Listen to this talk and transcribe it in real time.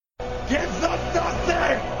Give them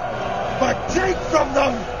nothing, but take from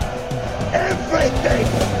them everything.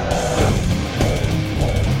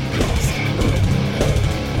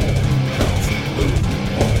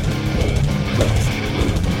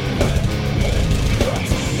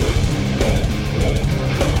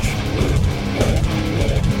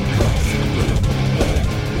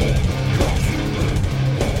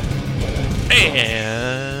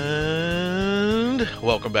 And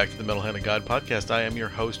welcome back to the Metal Hand of God podcast. I am your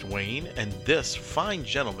host, Wayne, and this fine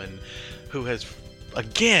gentleman who has,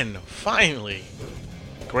 again, finally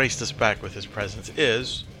graced us back with his presence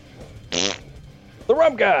is... The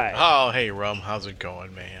Rum Guy! Oh, hey, Rum. How's it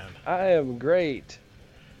going, man? I am great.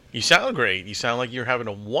 You sound great. You sound like you're having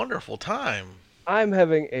a wonderful time. I'm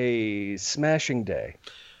having a smashing day.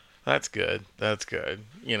 That's good. That's good.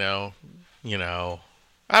 You know,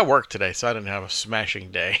 I worked today, so I didn't have a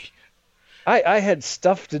smashing day. I had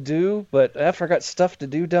stuff to do, but after I got stuff to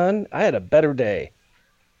do done, I had a better day.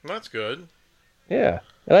 That's good. Yeah.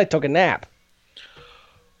 And I took a nap.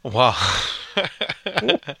 Wow.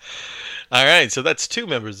 All right, so that's two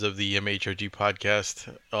members of the MHOG podcast,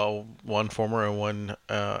 one former and one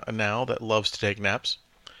now that loves to take naps.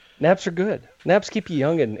 Naps are good. Naps keep you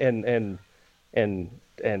young and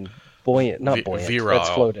buoyant. Not buoyant. Virile. That's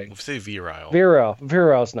floating. Say virile.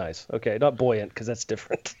 Virile's nice. Okay, not buoyant because that's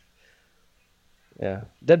different. Yeah,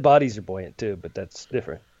 dead bodies are buoyant too, but that's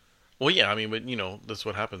different. Well, yeah, I mean, but that's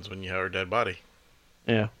what happens when you have a dead body.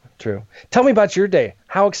 Yeah, true. Tell me about your day.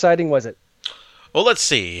 How exciting was it? Well, let's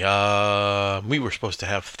see. We were supposed to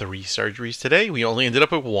have 3 surgeries today. We only ended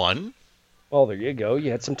up with 1. Well, there you go.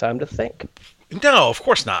 You had some time to think. No, of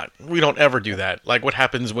course not. We don't ever do that. Like what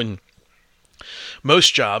happens when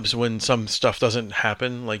most jobs, when some stuff doesn't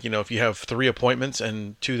happen, like, if you have 3 appointments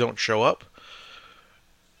and 2 don't show up,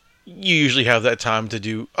 you usually have that time to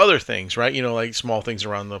do other things, right? Like small things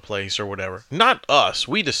around the place or whatever. Not us.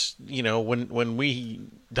 We just, when we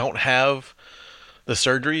don't have the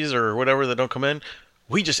surgeries or whatever that don't come in,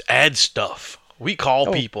 we just add stuff. We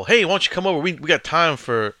call people, hey, why don't you come over? We got time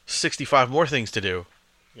for 65 more things to do.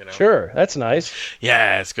 Sure, that's nice.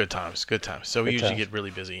 Yeah, it's good times. Good times. So we Good usually times. get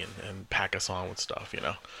really busy and pack us on with stuff.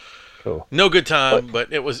 Cool. No good time,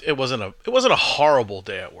 but it wasn't a horrible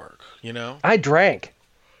day at work. I drank.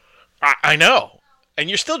 I know, and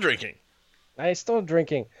you're still drinking. I still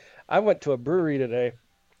drinking. I went to a brewery today,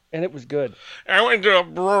 and it was good. I went to a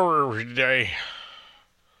brewery today.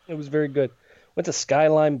 It was very good. Went to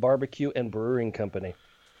Skyline Barbecue and Brewing Company.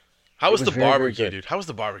 How was was the very, very barbecue, good. dude? How was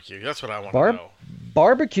the barbecue? That's what I want to know.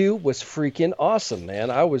 Barbecue was freaking awesome, man.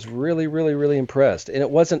 I was really, really, really impressed. And it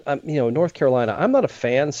wasn't, North Carolina. I'm not a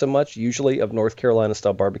fan so much usually of North Carolina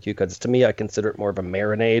style barbecue because to me, I consider it more of a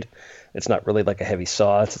marinade. It's not really like a heavy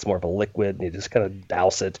sauce. It's more of a liquid, and you just kind of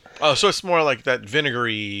douse it. Oh, so it's more like that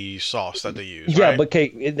vinegary sauce that they use, Yeah, right? but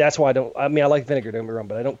okay, that's why I like vinegar, don't get me wrong,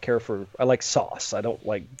 but I don't care I like sauce. I don't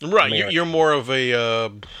like Right, marinade. you're more of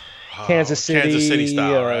a Kansas City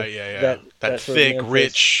style, right? Yeah. That sort of thick, Memphis.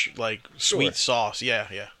 rich, like sweet Sure. sauce. Yeah.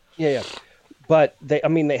 Yeah. But they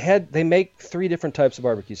make 3 different types of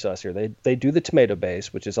barbecue sauce here. They do the tomato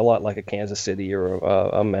base, which is a lot like a Kansas City or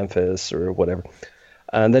a Memphis or whatever.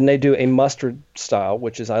 And then they do a mustard style,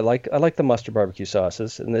 which is I like the mustard barbecue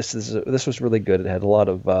sauces, and this was really good. It had a lot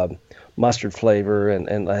of mustard flavor,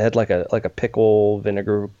 and I had like a pickle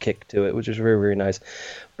vinegar kick to it, which was very, very nice.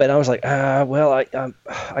 But I was like, I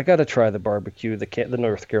got to try the barbecue, the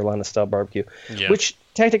North Carolina style barbecue, Yeah. which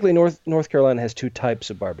technically North Carolina has 2 types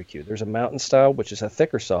of barbecue. There's a mountain style, which is a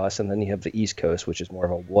thicker sauce, and then you have the East Coast, which is more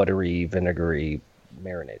of a watery, vinegary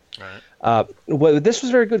marinade. Right. Well, this was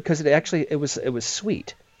very good because it was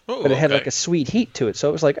sweet, Ooh, but it had okay. like a sweet heat to it. So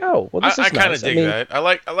it was like, oh, well, this is I nice. kind of dig that. I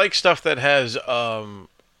like stuff that has a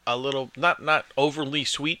little not overly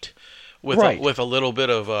sweet with Right. with a little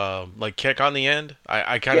bit of like kick on the end.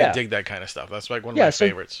 I kind of Yeah. dig that kind of stuff. That's like one of my so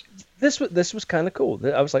favorites. This was kind of cool.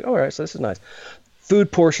 I was like, all right, so this is nice.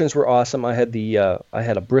 Food portions were awesome. I had I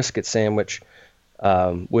had a brisket sandwich,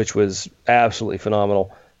 which was absolutely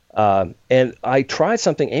phenomenal. And I tried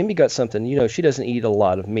something. Amy got something. She doesn't eat a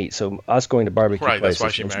lot of meat, so us going to barbecue Right, places. that's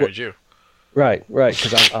why she married you. Right,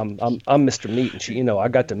 because I'm Mr. Meat, and she, I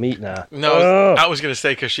got the meat now. No, I was gonna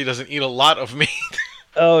say because she doesn't eat a lot of meat.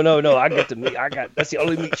 Oh no, I got the meat. That's the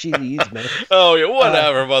only meat she eats, man. Oh yeah,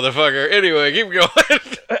 whatever, motherfucker. Anyway, keep going.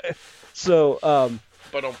 So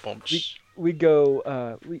Ba-dum-bum. we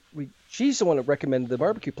go. She's the one that recommended the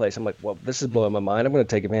barbecue place. I'm like, well, this is blowing my mind. I'm going to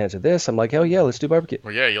take advantage of this. I'm like, hell yeah, let's do barbecue.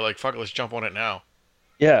 Well, yeah, you're like, fuck it, let's jump on it now.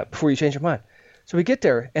 Yeah, before you change your mind. So we get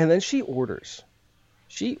there, and then she orders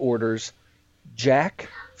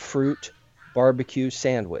jackfruit barbecue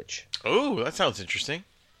sandwich. Oh, that sounds interesting.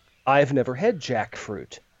 I've never had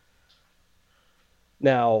jackfruit.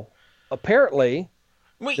 Now, apparently,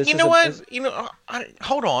 Wait, this you is know a what? this,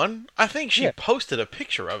 Hold on. I think she yeah, posted a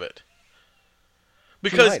picture of it. she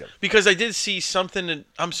Because might have. because I did see something.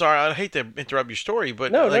 I'm sorry, I hate to interrupt your story,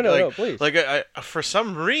 but No, no, no, no, please. I for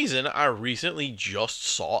some reason I recently just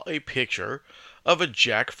saw a picture of a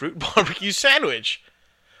jackfruit barbecue sandwich,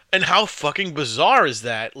 and how fucking bizarre is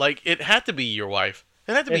that? Like, it had to be your wife.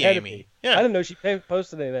 It had to It be had to Amy. be. I Yeah. didn't know she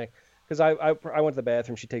posted anything because I went to the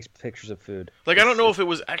bathroom. She takes pictures of food. Like, I don't know if it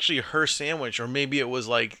was actually her sandwich or maybe it was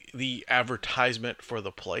like the advertisement for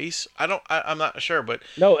the place. I'm not sure, but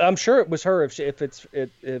No, I'm sure it was her. If you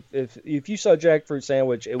saw jackfruit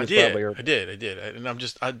sandwich, it I was did. probably her. I did.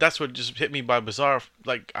 And that's what just hit me by bizarre,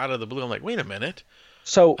 like out of the blue. I'm like, wait a minute.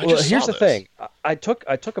 So I just here's saw the this. thing. I took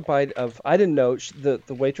a bite of. I didn't know the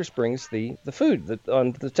waitress brings the food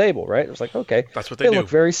on the table, right? I was like, okay, That's what they do. look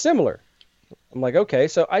very similar. I'm like, okay,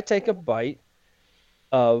 so I take a bite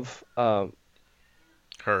of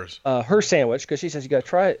Hers. her sandwich because she says you got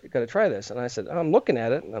to try this, and I said I'm looking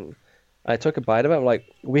at it, and I took a bite of it. I'm like,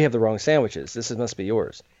 we have the wrong sandwiches. Must be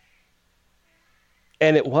yours,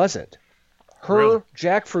 and it wasn't. Her Really?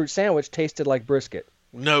 jackfruit sandwich tasted like brisket,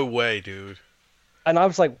 No way, dude. and I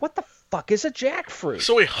was like, what the fuck is a jackfruit?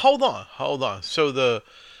 So wait, hold on. So the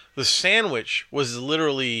sandwich was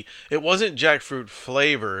literally, it wasn't jackfruit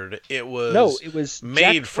flavored. It was No, it was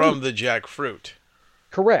made jackfruit. from the jackfruit.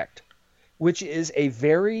 Correct, which is a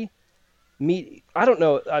very meat. I don't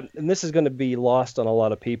know, and this is going to be lost on a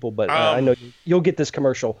lot of people, but I know you'll get this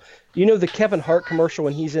commercial. You know the Kevin Hart commercial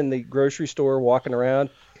when he's in the grocery store walking around,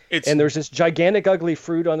 It's and there's this gigantic ugly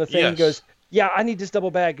fruit on the thing. Yes. He goes, "Yeah, I need this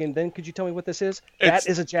double bag." And then, could you tell me what this is? It's-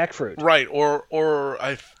 That is a jackfruit. right,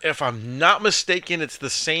 if I'm not mistaken, it's the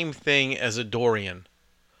same thing as a durian.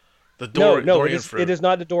 The No, durian fruit. it is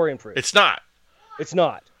not a durian fruit. It's not. It's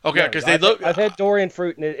not. Okay, No, 'cause they look- I've had durian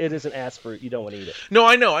fruit, and it is an ass fruit. You don't want to eat it. No,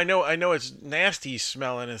 I know it's nasty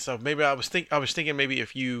smelling and stuff. Maybe I was thinking maybe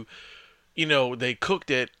if they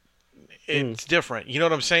cooked it, it's different. You know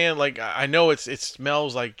what I'm saying? Like, I know it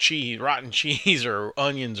smells like cheese, rotten cheese or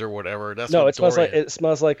onions or whatever. That's No, what it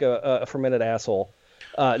smells like a fermented asshole.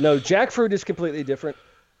 No, jackfruit is completely different.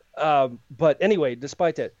 But anyway,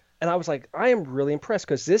 despite that, and I was like, I am really impressed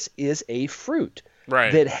because this is a fruit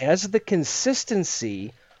Right. that has the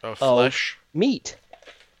consistency of flesh. of meat.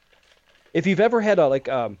 If you've ever had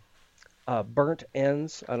burnt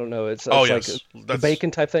ends, I don't know, it's Oh, like yes. the That's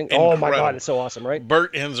bacon type thing. Oh my incredible. god, it's so awesome, right?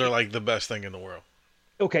 Burnt ends are like the best thing in the world.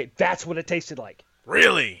 Okay, that's what it tasted like.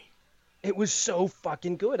 Really? It was so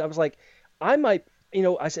fucking good. I was like, I might,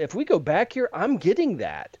 I said, if we go back here, I'm getting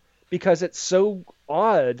that because it's so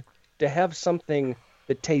odd to have something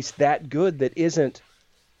that tastes that good that isn't,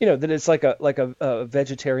 that it's like a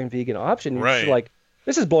vegetarian vegan option. You're just Right. like,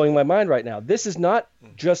 this is blowing my mind right now. This is not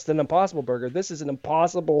just an Impossible Burger. This is an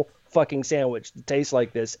impossible fucking sandwich that tastes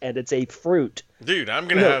like this, and it's a fruit. Dude, I'm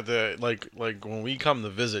gonna have to like when we come to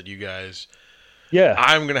visit you guys.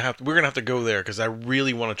 Yeah. We're gonna have to go there because I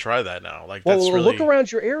really want to try that now. Like, Well, that's really. look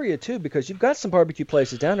around your area too, because you've got some barbecue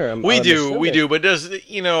places down there. We do, but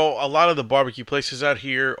a lot of the barbecue places out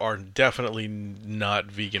here are definitely not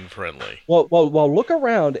vegan friendly. Well, look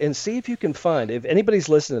around and see if you can find, if anybody's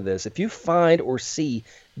listening to this, if you find or see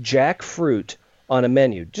jackfruit on a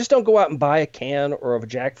menu, just don't go out and buy a can or of a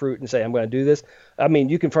jackfruit and say, I'm going to do this. I mean,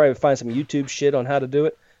 you can probably find some YouTube shit on how to do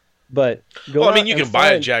it, but go out You and can buy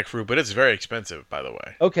a find- jackfruit, but it's very expensive, by the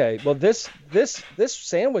way. Okay, well, this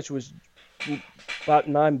sandwich was about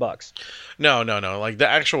 $9. No. Like, the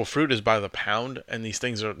actual fruit is by the pound, and these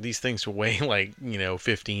things weigh like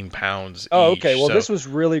 15 pounds. Oh, each, okay. Well, so this was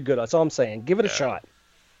really good. That's all I'm saying. Give it a shot.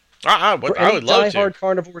 I For would any love to. diehard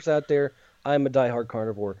carnivores out there, I'm a diehard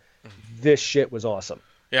carnivore. This shit was awesome.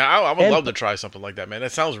 Yeah, I would And- love to try something like that, man.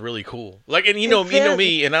 That sounds really cool. Like, and you know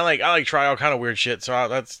me, and I like try all kind of weird shit. So that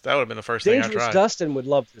would have been the first thing I Dangerous tried. Dustin would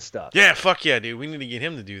love this stuff. Yeah, fuck yeah, dude. We need to get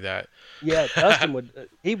him to do that. Yeah, Dustin would.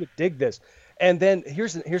 He would dig this. And then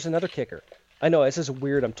here's another kicker. I know this is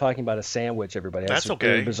weird. I'm talking about a sandwich, everybody. That's It's okay.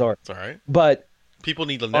 really bizarre. It's all right. But People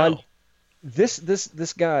need to know. on this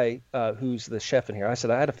guy who's the chef in here, I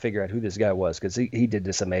said I had to figure out who this guy was because he did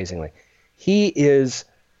this amazingly. He is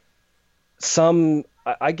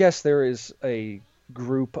I guess there is a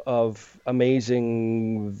group of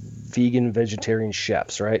amazing vegan vegetarian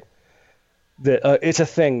chefs, right? It's a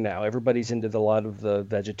thing now. Everybody's into a lot of the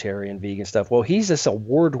vegetarian vegan stuff. Well, he's this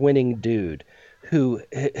award-winning dude who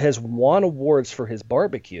has won awards for his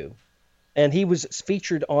barbecue, and he was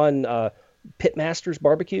featured on Pitmasters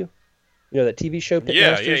Barbecue. That TV show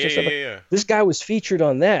Pitmasters. Yeah. This guy was featured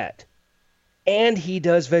on that, and he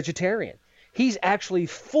does vegetarian. He's actually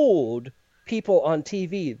fooled people on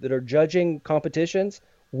TV that are judging competitions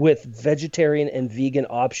with vegetarian and vegan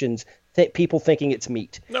options. People thinking it's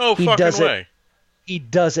meat. No He fucking does it. way. He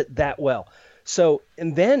does it that well. So,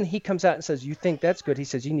 and then he comes out and says, "You think that's good?" He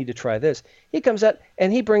says, "You need to try this." He comes out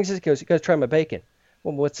and he brings his, he goes, "Try my bacon."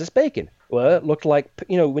 Well, what's this bacon? Well, it looked like,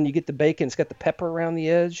 when you get the bacon, it's got the pepper around the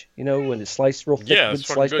edge, when it's sliced real thick. Yeah, it's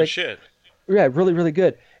fucking good bacon. shit. Yeah, really, really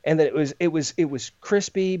good. And then it was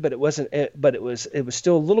crispy, but it wasn't, but it was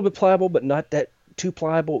still a little bit pliable, but not that too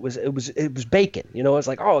pliable. It was bacon. It's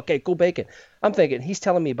like, oh, okay, cool bacon. I'm thinking he's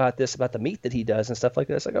telling me about the meat that he does and stuff like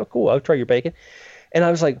that. It's like, oh, cool, I'll try your bacon. And I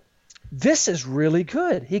was like, this is really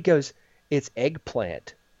good. He goes, it's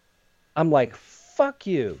eggplant. I'm like, fuck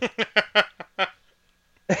you.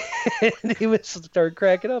 And he started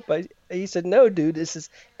cracking up. He said, no, dude, this is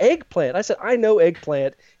eggplant. I said, I know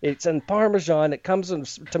eggplant. It's in Parmesan. It comes in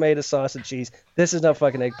tomato sauce and cheese. This is not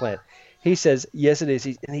fucking eggplant. He says, yes, it is.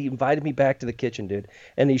 And he invited me back to the kitchen, dude.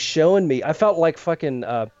 And he's showing me. I felt like fucking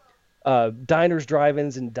Diners,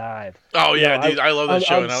 Drive-Ins, and Dive. Oh, yeah, dude. I love that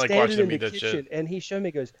show, and I like watching him eat that kitchen, shit. And he showed me,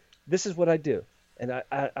 he goes, this is what I do. And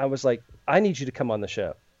I was like, I need you to come on the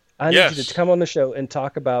show. I need you to come on the show and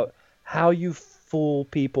talk about how you fool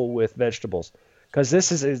people with vegetables, because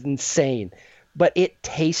this is insane. But it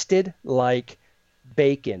tasted like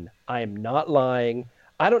bacon. I am not lying.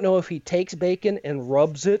 I don't know if he takes bacon and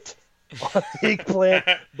rubs it on the eggplant,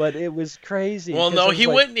 but it was crazy. Well, no, he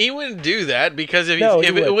wouldn't. He wouldn't do that, because if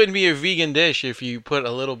it wouldn't be a vegan dish if you put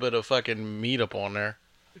a little bit of fucking meat up on there.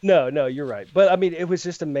 No, you're right. But I mean, it was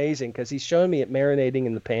just amazing, because he's showing me it marinating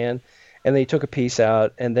in the pan, and then he took a piece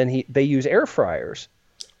out, and then they use air fryers.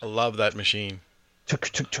 I love that machine. To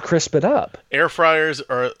crisp it up. Air fryers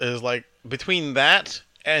is like, between that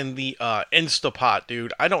and the Instapot,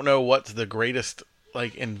 dude. I don't know what's the greatest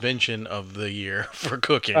like invention of the year for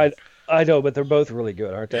cooking. I know, but they're both really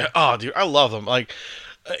good, aren't they? Yeah, oh, dude, I love them. Like,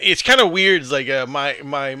 it's kind of weird. It's like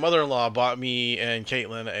my mother-in-law bought me and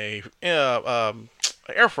Caitlin a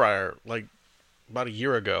air fryer like about a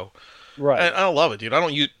year ago. Right. And I love it, dude. I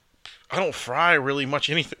don't fry really much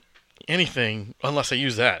anything unless I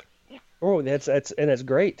use that. Oh, that's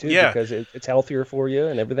great too, yeah, because it's healthier for you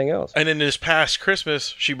and everything else. And then this past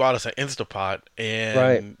Christmas, she bought us an Instapot,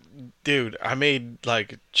 and dude, I made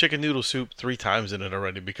like chicken noodle soup 3 times in it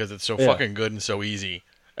already, because it's so fucking good and so easy.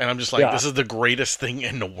 And I'm just like, this is the greatest thing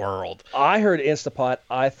in the world. I heard Instapot,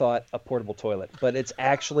 I thought a portable toilet, but it's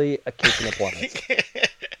actually a kitchen appliance.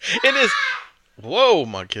 It is. Whoa,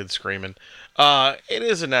 my kid's screaming. It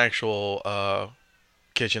is an actual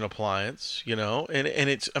kitchen appliance, and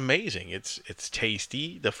it's amazing. It's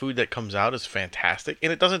tasty. The food that comes out is fantastic,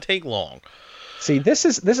 and it doesn't take long. See, this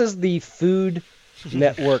is the Food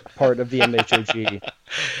Network part of the MHOG.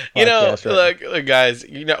 Look, guys,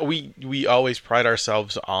 we always pride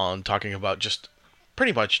ourselves on talking about just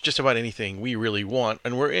pretty much just about anything we really want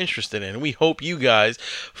and we're interested in. We hope you guys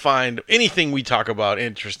find anything we talk about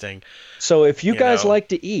interesting. So if you guys like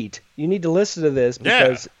to eat, you need to listen to this,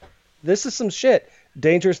 because this is some shit.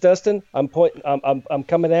 Dangerous Dustin, I'm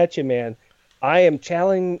coming at you, man. I'm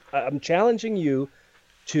challenging you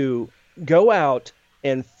to go out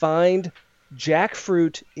and find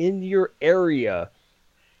jackfruit in your area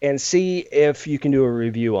and see if you can do a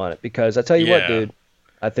review on it, because I tell you what, dude,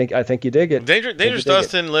 I think you dig it. Dangerous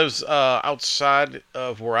Dustin lives outside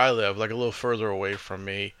of where I live, like a little further away from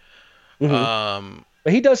me. Mm-hmm.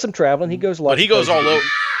 But he does some traveling. He goes all over.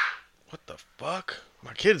 What the fuck?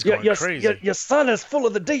 My kid's going crazy. Your son is full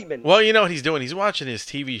of the demon. Well, you know what he's doing? He's watching his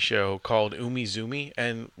TV show called Umizoomi,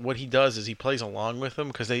 and what he does is he plays along with them,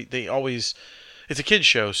 because they always... It's a kid's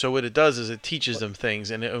show, so what it does is it teaches them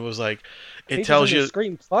things, and it was like... It tells you...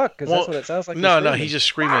 scream fuck, because that's what it sounds like. No, he's just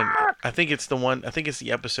screaming. I think it's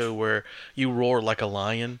the episode where you roar like a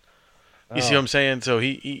lion. You see what I'm saying? So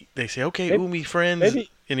they say, okay, Umi friends, and he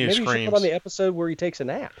screams. Maybe you should put on the episode where he takes a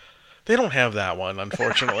nap. They don't have that one,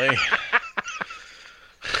 unfortunately.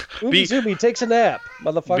 Zoomy takes a nap,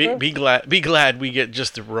 motherfucker. Be glad we get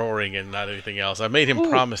just the roaring and not anything else. I made him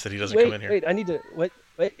promise that he doesn't come in here. Wait, I need to wait.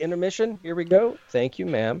 Intermission. Here we go. Thank you,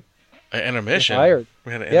 ma'am. Intermission.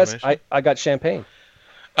 We had an intermission. Yes, I got champagne.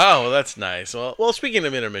 Oh, that's nice. Well, speaking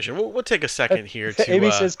of intermission, we'll take a second here to...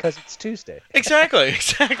 Amy says because it's Tuesday. Exactly.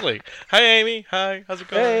 Hi, Amy. Hi. How's it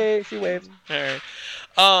going? Hey, she waves. All right.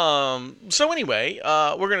 So anyway,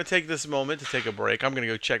 we're going to take this moment to take a break. I'm going to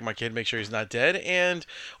go check my kid, make sure he's not dead, and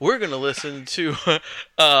we're going to listen to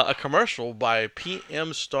a commercial by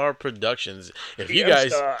PM Star Productions. If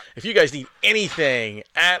you guys need anything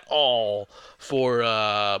at all for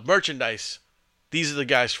merchandise, These are the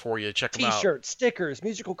guys for you. Check them out. T-shirts, stickers,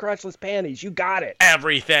 musical crotchless panties. You got it.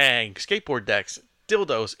 Everything. Skateboard decks,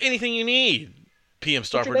 dildos, anything you need. PM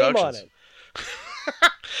Star Put your name on Productions. it.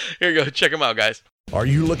 Here you go. Check them out, guys. Are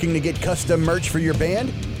you looking to get custom merch for your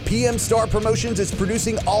band? PM Star Promotions is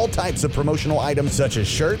producing all types of promotional items such as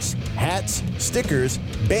shirts, hats, stickers,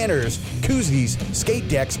 banners, koozies, skate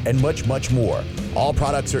decks, and much, much more. All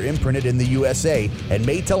products are imprinted in the USA and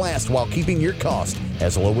made to last while keeping your cost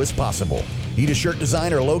as low as possible. Need a shirt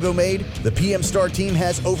design or logo made? The PM Star team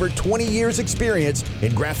has over 20 years experience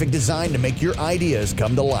in graphic design to make your ideas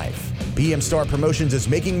come to life. PM Star Promotions is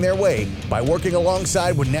making their way by working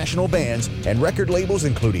alongside with national bands and record labels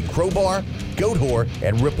including Crowbar, Goatwhore,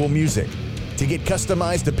 and Ripple Music. To get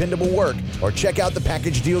customized, dependable work or check out the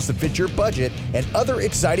package deals that fit your budget and other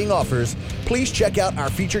exciting offers, please check out our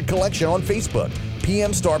featured collection on Facebook,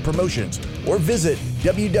 PM Star Promotions, or visit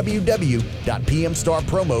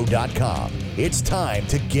www.pmstarpromo.com. It's time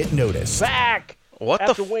to get noticed. Back What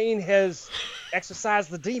after the Wayne has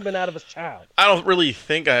exorcised the demon out of his child. I don't really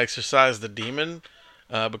think I exorcised the demon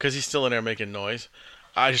because he's still in there making noise.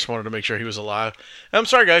 I just wanted to make sure he was alive. And I'm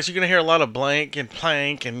sorry, guys. You're going to hear a lot of blank and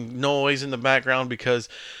plank and noise in the background because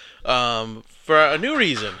for a new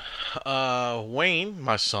reason, Wayne,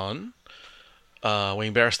 my son,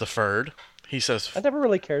 Wayne Barris the Ferd, he says... I never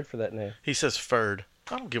really cared for that name. He says Ferd.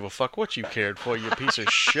 I don't give a fuck what you cared for, you piece of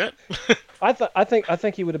shit. I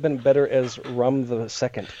think he would have been better as Rum the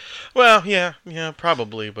Second. Well, yeah,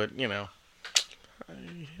 probably, but you know,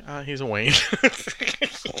 he's a Wayne.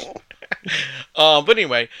 But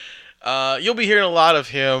anyway, you'll be hearing a lot of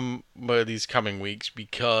him these coming weeks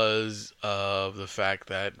because of the fact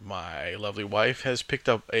that my lovely wife has picked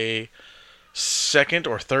up a second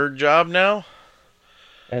or third job now.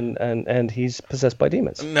 And he's possessed by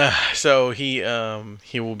demons. Nah, so he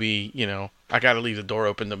will be, you know, I got to leave the door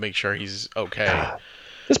open to make sure he's okay.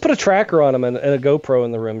 Just put a tracker on him and a GoPro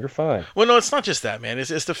in the room. You're fine. Well, no, it's not just that, man.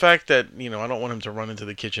 It's the fact that, you know, I don't want him to run into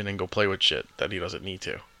the kitchen and go play with shit that he doesn't need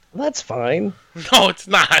to. That's fine. No, it's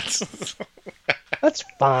not. That's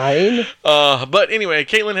fine. But anyway,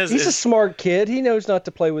 Caitlin has... He's a smart kid. He knows not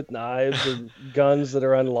to play with knives or guns that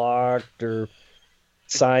are unlocked or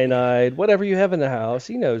cyanide, whatever you have in the house.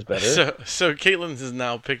 He knows better. So Caitlin has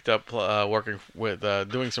now picked up working with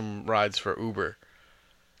doing some rides for Uber.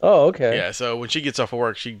 Oh, okay. Yeah, so when she gets off of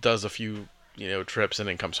work, she does a few, you know, trips and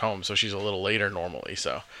then comes home. So she's a little later normally.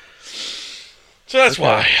 So that's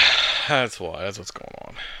why. That's what's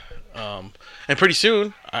going on. And pretty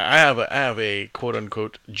soon, I have a quote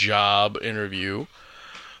unquote job interview.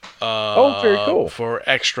 Very cool. For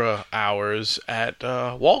extra hours at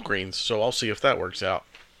Walgreens. So I'll see if that works out.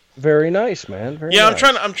 Very nice, man. Very Yeah, nice.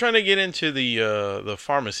 I'm trying to get into the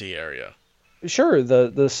pharmacy area. Sure,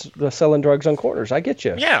 the selling drugs on corners. I get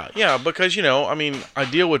you. Yeah, because you know, I mean, I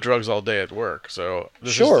deal with drugs all day at work, so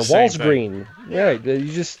this Sure, is the same Walls thing. Green. Yeah,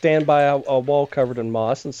 you just stand by a wall covered in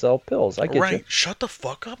moss and sell pills. I get Right? you. Shut the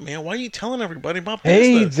fuck up, man. Why are you telling everybody my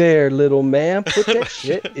Hey business? there, little man. Put that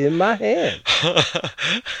shit in my hand.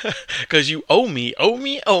 Because you owe me. Oh,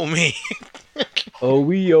 we oh.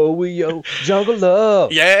 Jungle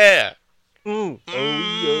love. Yeah. Oh,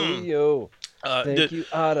 we oh. Thank you,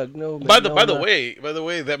 oughta know me. By the way,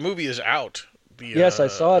 that movie is out. Yes, I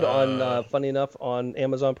saw it on. Funny enough, on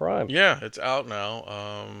Amazon Prime. Yeah, it's out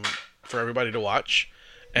now for everybody to watch,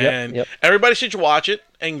 and Yep. everybody should watch it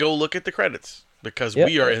and go look at the credits because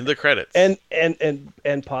we are in the credits. And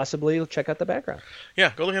possibly check out the background.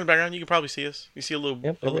 Yeah, go look in the background. You can probably see us. You see a little.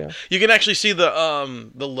 Yep, there we are. You can actually see the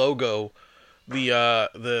logo,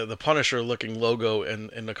 the Punisher looking logo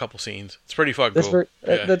in a couple scenes. It's pretty fucking cool.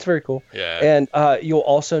 That's very cool. Yeah. And you'll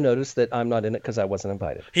also notice that I'm not in it because I wasn't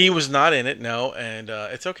invited. He was not in it, no, and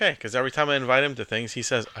it's okay because every time I invite him to things, he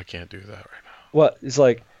says, "I can't do that right now." Well, it's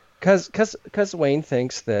like, because Wayne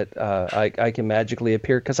thinks that I can magically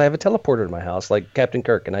appear because I have a teleporter in my house, like Captain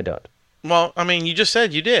Kirk, and I don't. Well, I mean, you just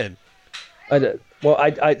said you did. I did. Well, I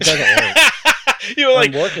it doesn't work. You were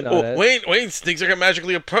like, I'm working on it. Wayne thinks I can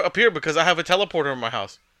magically appear because I have a teleporter in my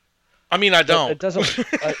house. I mean, I don't. It doesn't.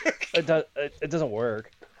 It doesn't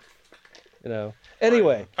work. You know.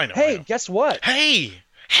 Anyway. I know. Hey, guess what? Hey.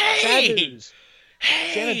 Sad news.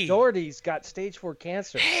 Shannon Doherty's got stage 4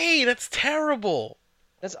 cancer. Hey, that's terrible.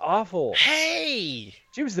 That's awful. Hey.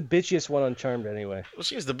 She was the bitchiest one on Charmed anyway. Well,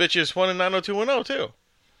 she was the bitchiest one in 90210 too.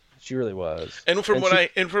 She really was. And from what I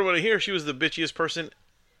hear, she was the bitchiest person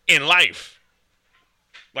in life.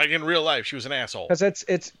 Like in real life, she was an asshole. Because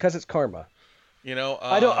it's karma. You know,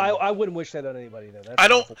 I wouldn't wish that on anybody though. I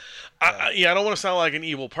don't want to sound like an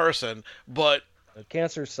evil person, but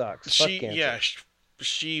cancer sucks. Fuck cancer.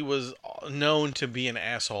 She was known to be an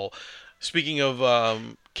asshole. Speaking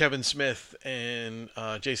of Kevin Smith and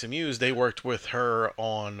Jason Mewes, they worked with her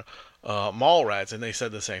on Mallrats, and they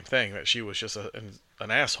said the same thing, that she was just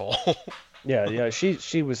an asshole. Yeah.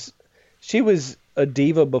 She was a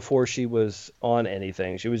diva before she was on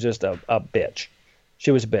anything. She was just a bitch.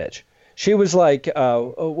 She was a bitch. She was like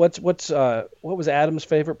what was Adam's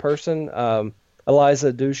favorite person?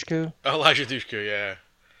 Eliza Dushku. Elijah Dushku, yeah.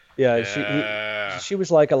 Yeah, she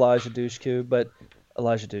was like Elijah Dushku, but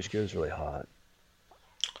Elijah Dushku was really hot.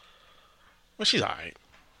 Well, she's alright.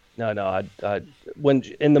 No, when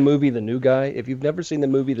in the movie The New Guy, if you've never seen the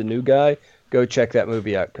movie The New Guy, go check that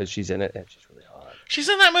movie out because she's in it and she's really hot. She's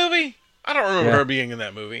in that movie? I don't remember her being in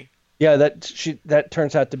that movie. Yeah, that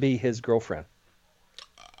turns out to be his girlfriend.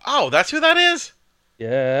 Oh, that's who that is?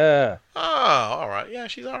 Yeah. Oh, all right. Yeah,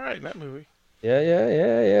 she's all right in that movie.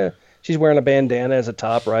 Yeah. She's wearing a bandana as a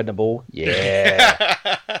top, riding a bull.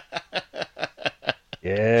 Yeah.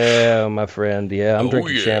 Yeah, my friend. Yeah, I'm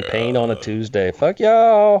drinking champagne on a Tuesday. Fuck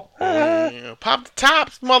y'all. Pop the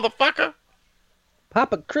tops, motherfucker.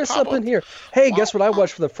 Papa Chris up in here. Hey, guess what I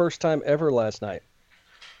watched for the first time ever last night?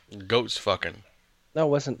 Goats fucking. No,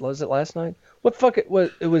 was it last night? What fuck it was?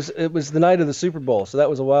 It was the night of the Super Bowl, so that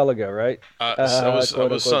was a while ago, right? It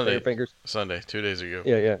was Sunday. Fingers. Sunday, 2 days ago.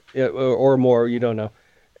 Yeah, or more. You don't know.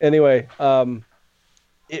 Anyway,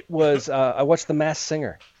 it was. I watched The Masked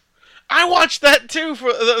Singer. I watched that too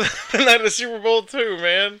for the night of the Super Bowl too,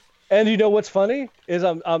 man. And you know what's funny is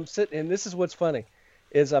I'm sitting, and this is what's funny,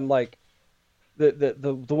 is I'm like,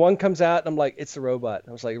 the one comes out, and I'm like, it's the robot.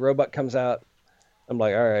 I was like, robot comes out. I'm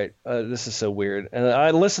like, all right, this is so weird. And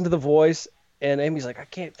I listened to the voice, and Amy's like, I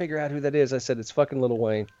can't figure out who that is. I said, it's fucking Lil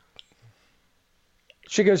Wayne.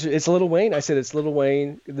 She goes, it's Lil Wayne? I said, it's Lil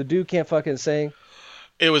Wayne. The dude can't fucking sing.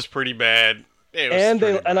 It was pretty bad.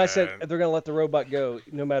 I said, they're going to let the robot go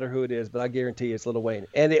no matter who it is, but I guarantee you it's Lil Wayne.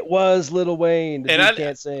 And it was Lil Wayne. The dude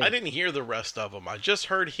can't sing. I didn't hear the rest of them. I just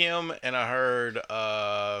heard him, and I heard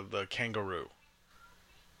the kangaroo.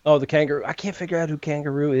 Oh, the kangaroo. I can't figure out who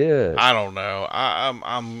Kangaroo is. I don't know. I'm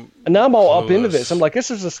and now I'm all clueless. up into this. I'm like, this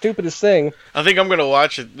is the stupidest thing. I think I'm gonna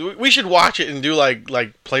watch it. We should watch it and do like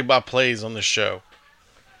play-by-plays on the show.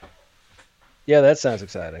 Yeah, that sounds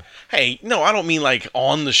exciting. Hey, no, I don't mean like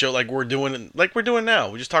on the show, like we're doing now.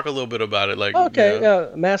 We just talk a little bit about it, like. Okay, yeah,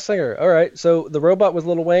 Masked Singer. All right, so the robot was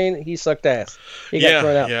Lil Wayne. He sucked ass. He got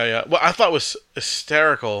thrown out. Yeah. What I thought was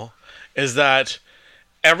hysterical is that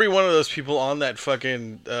every one of those people on that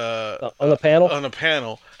fucking on the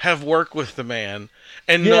panel have worked with the man,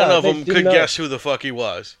 and none of them could guess who the fuck he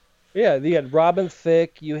was. Yeah, you had Robin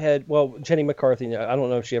Thicke. You had Jenny McCarthy. I don't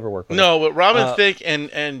know if she ever worked with him. No, but Robin Thicke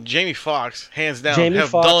and Jamie Foxx, hands down,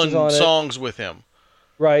 have done songs with him.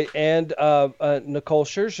 Right, and Nicole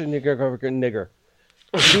Scherzinger.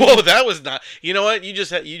 Whoa, that was not. You know what? You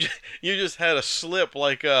just had a slip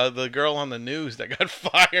like the girl on the news that got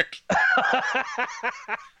fired.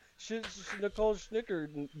 Nicole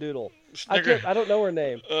Snickerdoodle. I don't know her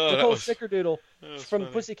name. Nicole Snickerdoodle from the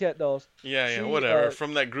Pussycat Dolls. Yeah, whatever.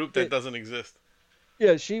 From that group that doesn't exist.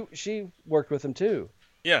 Yeah, she worked with him too.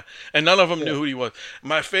 Yeah, and none of them knew who he was.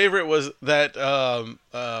 My favorite was that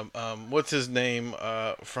what's his name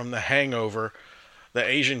from The Hangover, the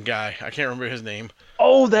Asian guy. I can't remember his name.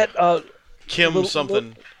 Oh, that Kim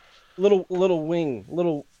something. Little Wing.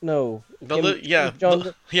 Not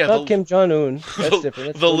Kim Jong-un. That's different.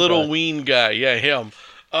 That's the Little Ween guy. Yeah, him.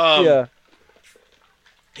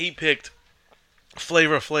 He picked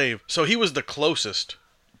Flavor Flav, so he was the closest.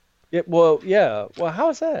 Yeah. Well, yeah. Well, how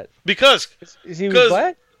is that? Because is he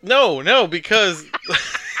black? No, because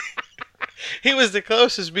he was the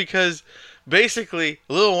closest because basically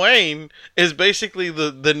Lil Wayne is basically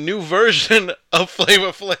the new version of Flavor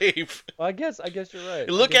Flav. Well, I guess you're right.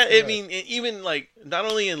 Look at it. I mean, even like not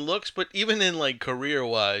only in looks, but even in like career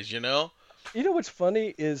wise, you know. You know what's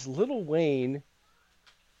funny is Lil Wayne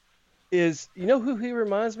is. You know who he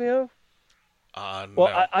reminds me of? No.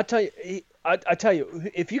 Well, I tell you, I tell you,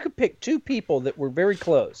 if you could pick two people that were very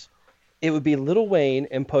close, it would be Lil Wayne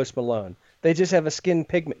and Post Malone. They just have a skin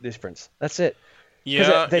pigment difference. That's it.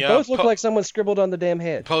 Yeah, they both look like someone scribbled on the damn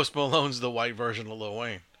head. Post Malone's the white version of Lil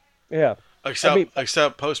Wayne. Yeah.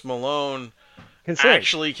 Except Post Malone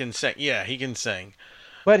actually can sing. Yeah, he can sing.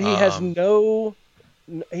 But he has no.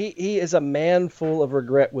 He is a man full of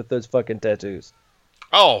regret with those fucking tattoos.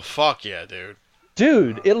 Oh fuck yeah, dude.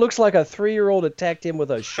 Dude, it looks like a 3-year-old attacked him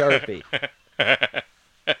with a Sharpie.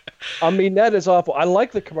 I mean, that is awful. I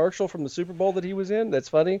like the commercial from the Super Bowl that he was in. That's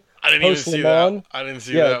funny. I didn't even see that. I didn't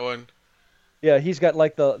see that one. Yeah, he's got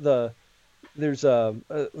like there's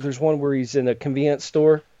one where he's in a convenience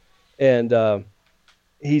store, and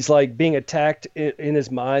he's like being attacked in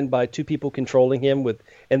his mind by two people controlling him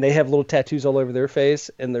and they have little tattoos all over their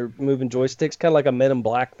face and they're moving joysticks, kind of like a Men in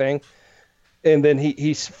Black thing. And then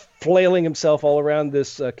he's flailing himself all around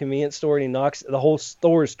this convenience store, and he knocks the whole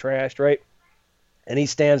store is trashed, right? And he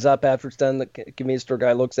stands up after it's done. The convenience store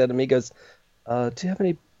guy looks at him. He goes, "Do you have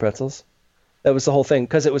any pretzels?" That was the whole thing,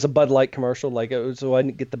 because it was a Bud Light commercial. Like, it was, so I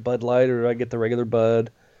didn't get the Bud Light or I get the regular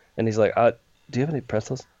Bud. And he's like, "Do you have any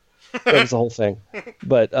pretzels?" That was the whole thing.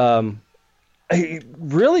 But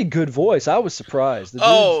really good voice. I was surprised.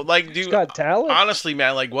 He's got talent. Honestly,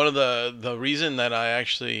 man, like one of the reason that I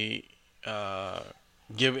actually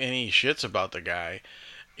give any shits about the guy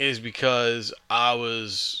is because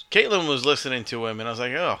Caitlin was listening to him and I was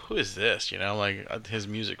like, oh, who is this? You know, like his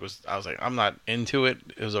music I was like, I'm not into it.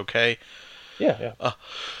 It was okay. Yeah.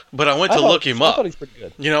 But I went to look him up. I thought he's pretty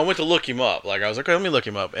good. You know, I went to look him up. Like, I was like, okay, let me look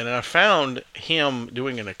him up. And then I found him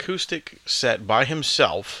doing an acoustic set by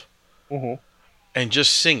himself and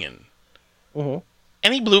just singing. Mm-hmm.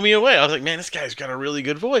 And he blew me away. I was like, man, this guy's got a really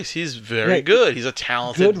good voice. He's very good. He's a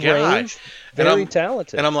talented guy. Range, very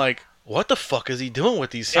talented. And I'm like, what the fuck is he doing with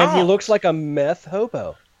these songs? And he looks like a meth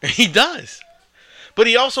hobo. He does. But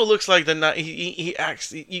he also looks like he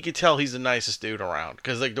acts. You could tell he's the nicest dude around,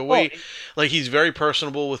 because like the way, like he's very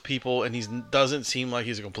personable with people, and he doesn't seem like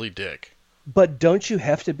he's a complete dick. But don't you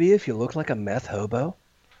have to be if you look like a meth hobo?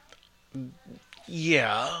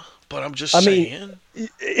 Yeah, but I'm just saying.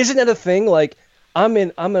 Isn't that a thing? Like, I'm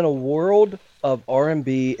in a world of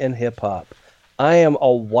R&B and hip hop. I am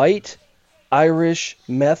a white Irish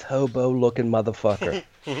meth hobo looking motherfucker.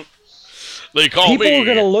 People are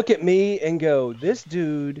going to look at me and go, this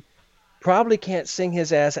dude probably can't sing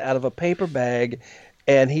his ass out of a paper bag,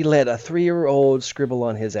 and he let a 3-year-old scribble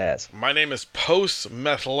on his ass. My name is Post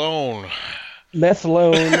Methalone.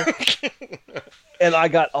 And I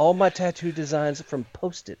got all my tattoo designs from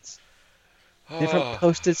Post-its. Different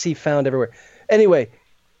Post-its he found everywhere. Anyway,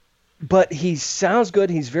 but he sounds good.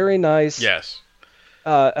 He's very nice. Yes.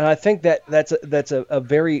 And I think that's a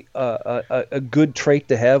very a good trait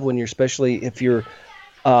to have when especially if you're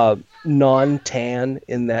non-tan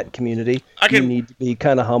in that community. You need to be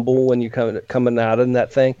kind of humble when you're coming out in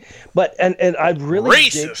that thing. But and I really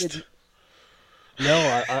racist.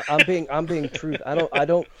 No, I'm being truth. I'm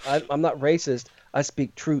not racist. I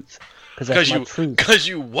speak truth because that's my truth. Because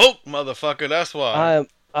you woke, motherfucker. That's why.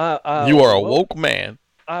 You are a woke man.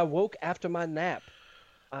 I woke after my nap.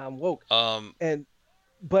 I'm woke.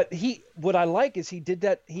 But what I like is he did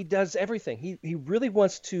that. He does everything. He really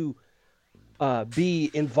wants to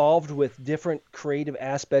be involved with different creative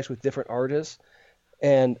aspects with different artists.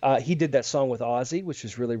 And he did that song with Ozzy, which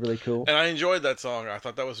is really, really cool. And I enjoyed that song. I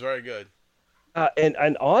thought that was very good.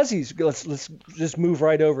 And Ozzy's, let's just move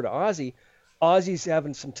right over to Ozzy. Ozzy's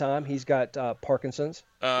having some time. He's got Parkinson's.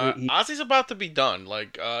 Ozzy's about to be done.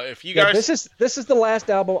 Like, if you guys, this is the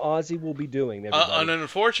last album Ozzy will be doing. And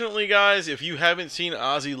unfortunately, guys, if you haven't seen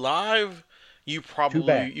Ozzy live, you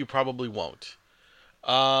probably won't.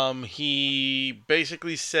 He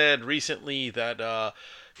basically said recently that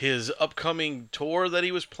his upcoming tour that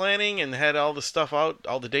he was planning and had all the stuff out,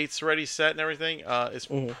 all the dates already set and everything, is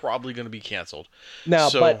probably going to be canceled.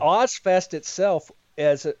 Now, but Ozfest itself,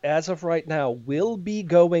 as of right now, will be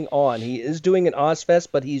going on. He is doing an Ozfest,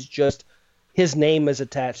 but his name is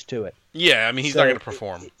attached to it. Yeah, I mean, he's not going to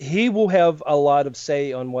perform. He will have a lot of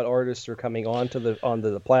say on what artists are coming onto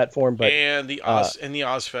the platform. But and the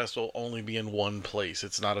Ozfest will only be in one place.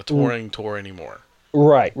 It's not a touring tour anymore.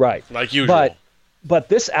 Right. Like usual. But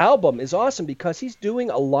this album is awesome because he's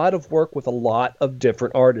doing a lot of work with a lot of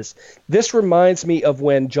different artists. This reminds me of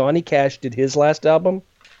when Johnny Cash did his last album.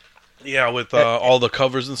 Yeah, with all the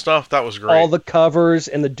covers and stuff. That was great. All the covers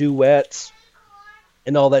and the duets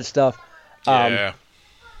and all that stuff. Yeah.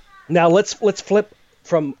 Now let's flip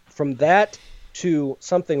from that to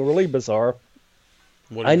something really bizarre.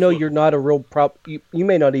 I know you're not a real you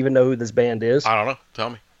may not even know who this band is. I don't know.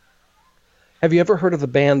 Tell me. Have you ever heard of the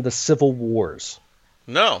band The Civil Wars?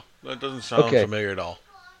 No, that doesn't sound familiar at all.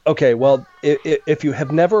 Okay, well, if you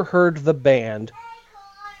have never heard the band,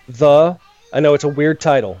 I know it's a weird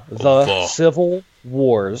title, The Civil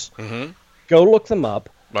Wars. Mm-hmm. Go look them up.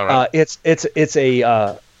 All right.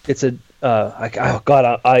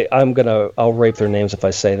 I'll rape their names if I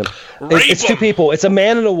say them. It's two people. It's a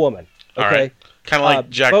man and a woman. Okay. All right. Kind of like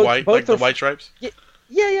Jack White, like the White Stripes.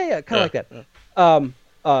 Yeah. Kind of like that.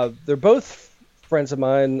 Yeah. They're both friends of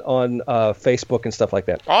mine on Facebook and stuff like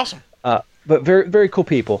that. Awesome. But very, very cool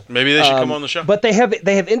people. Maybe they should come on the show. But they have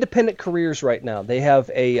independent careers right now. They have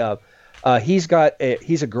he's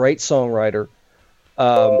a great songwriter,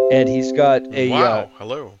 and he's got a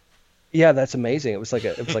hello. Yeah, that's amazing. It was like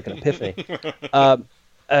an epiphany.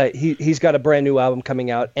 He's got a brand new album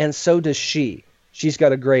coming out, and so does she. She's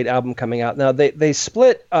got a great album coming out. Now they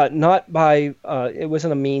split not by it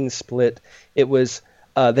wasn't a mean split. It was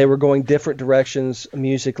they were going different directions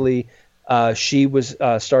musically. She was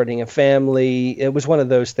starting a family. It was one of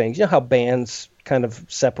those things. You know how bands kind of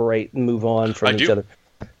separate and move on from each other.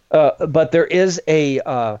 But there is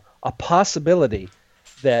a possibility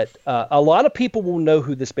that a lot of people will know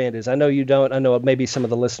who this band is. I know you don't. I know maybe some of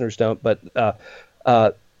the listeners don't, but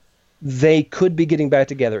they could be getting back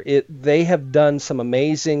together. They have done some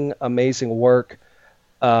amazing work.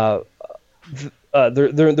 Their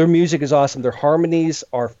music is awesome. Their harmonies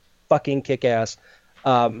are fucking kick-ass.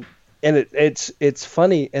 And it's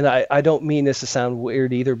funny, and I don't mean this to sound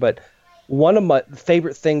weird either, but one of my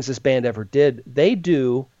favorite things this band ever did, they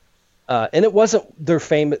do, and it wasn't their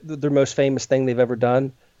most famous thing they've ever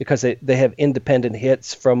done, because they have independent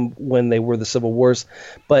hits from when they were the Civil Wars,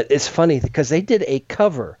 but it's funny because they did a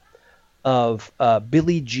cover of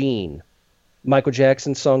Billie Jean, Michael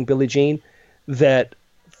Jackson's song Billie Jean, that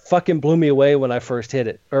fucking blew me away when I first heard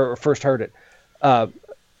it.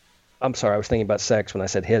 I'm sorry, I was thinking about sex when I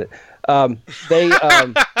said hit it.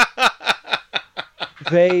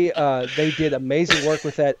 They did amazing work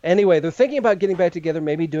with that. Anyway, they're thinking about getting back together,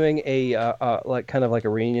 maybe doing a kind of like a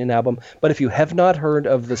reunion album. But if you have not heard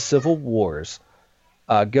of the Civil Wars,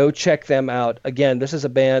 go check them out. Again, this is a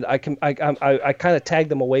band I kind of tagged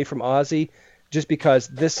them away from Ozzy, just because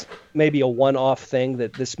this may be a one-off thing,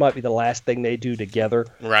 that this might be the last thing they do together.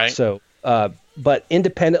 Right. So, but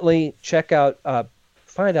independently, check out.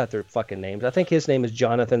 Find out their fucking names. I think his name is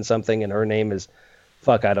Jonathan something, and her name is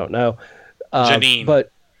I don't know. Janine.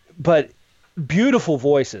 But beautiful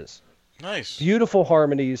voices. Nice. Beautiful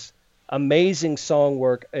harmonies, amazing song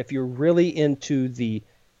work. If you're really into the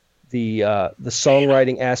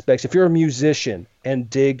songwriting aspects, if you're a musician and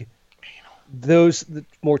dig the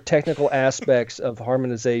more technical aspects of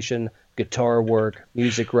harmonization, guitar work,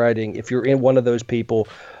 music writing, if you're in one of those people,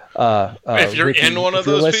 if you're Ricky, in one of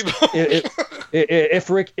those people, if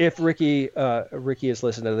Ricky is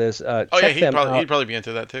listening to this, check them out. He'd probably be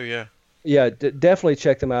into that too. Yeah. Yeah, definitely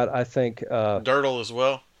check them out. I think Dirtle as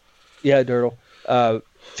well. Yeah, Dirtle.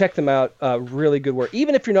 Check them out. Really good work.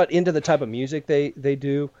 Even if you're not into the type of music they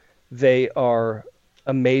do, they are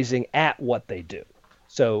amazing at what they do.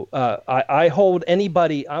 So I hold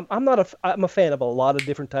anybody. I'm a fan of a lot of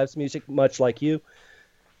different types of music, much like you.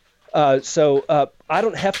 So I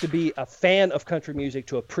don't have to be a fan of country music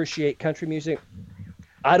to appreciate country music.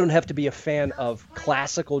 I don't have to be a fan of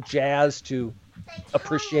classical jazz to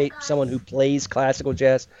appreciate someone who plays classical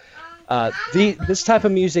jazz. This type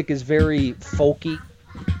of music is very folky.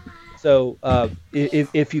 So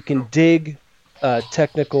if you can dig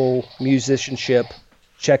technical musicianship,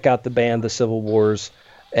 check out the band, the Civil Wars.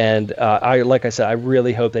 And like I said, I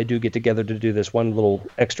really hope they do get together to do this one little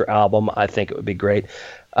extra album. I think it would be great.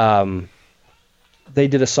 They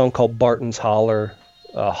did a song called Barton's Hollow,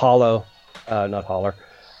 not Holler.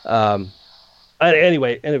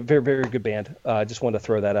 Anyway, and a very, very good band. I just wanted to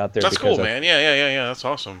throw that out there. That's cool, man. Yeah. That's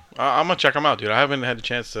awesome. I'm gonna check them out, dude. I haven't had a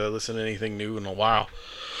chance to listen to anything new in a while.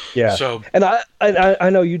 Yeah. So, and I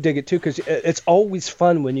know you dig it too, because it's always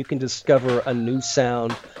fun when you can discover a new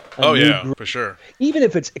sound. For sure. Even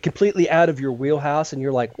if it's completely out of your wheelhouse, and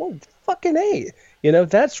you're like, "Whoa, fucking A!"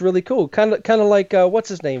 That's really cool. Kind of like what's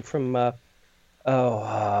his name from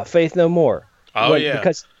Faith No More. Oh yeah.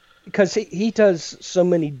 Because he does so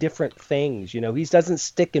many different things. He doesn't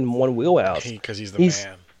stick in one wheelhouse. Because he's the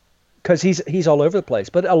man. Because he's all over the place.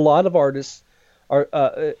 But a lot of artists are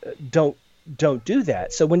don't do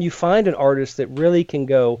that. So when you find an artist that really can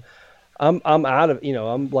go, I'm out of,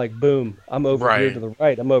 I'm like, boom, I'm over here to the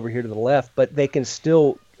right, I'm over here to the left, but they can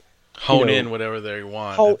still hone in whatever they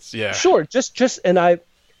want. Sure.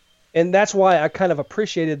 And that's why I kind of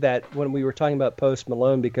appreciated that when we were talking about Post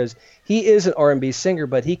Malone, because he is an R&B singer,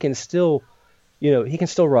 but he can still, he can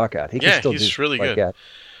still rock out. He's really good. That.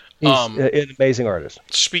 He's an amazing artist.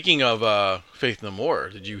 Speaking of Faith No More,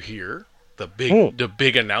 did you hear the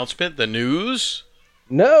big announcement, the news?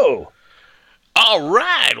 No. All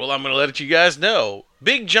right. Well, I'm going to let you guys know.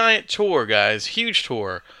 Big giant tour, guys. Huge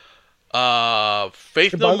tour.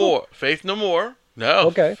 Faith No More. No.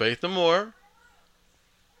 Okay. Faith No More.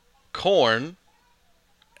 Korn,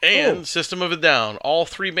 and System of a Down. All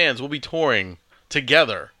three bands will be touring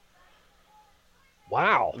together.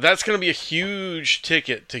 Wow. That's going to be a huge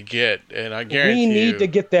ticket to get, and I guarantee we need to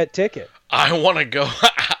get that ticket. I want to go.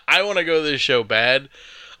 I want to go to this show bad.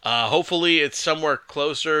 Hopefully it's somewhere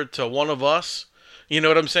closer to one of us. You know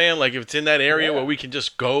what I'm saying? Like if it's in that area Yeah. where we can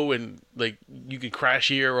just go and like you can crash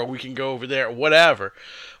here or we can go over there, whatever.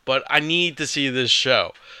 But I need to see this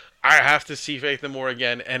show. I have to see Faith No More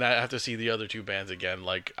again, and I have to see the other two bands again.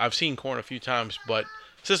 Like I've seen Korn a few times, but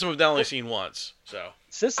System of a Down only seen once. So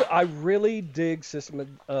I really dig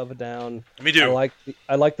System of a Down. me too.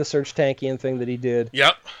 I like the Serge Tankian thing that he did.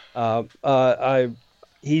 Yep.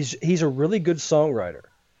 He's a really good songwriter,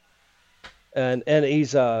 and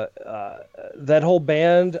he's that whole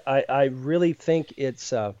band. I really think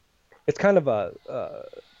it's kind of a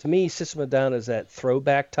to me, System of a Down is that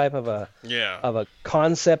throwback type of a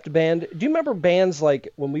concept band. Do you remember bands like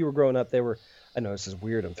when we were growing up? I know this is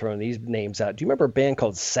weird. I'm throwing these names out. Do you remember a band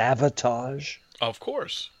called Savatage? Of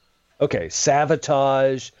course. Okay,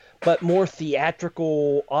 Savatage, but more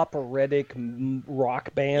theatrical, operatic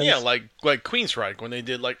rock bands. Yeah, like Queensryche when they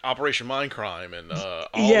did like Operation Mindcrime and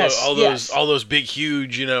all those big,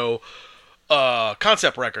 huge,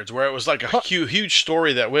 concept records where it was like a huge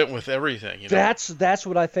story that went with everything. That's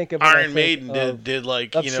what I think of. Iron Maiden did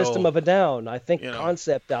like System of a Down. I think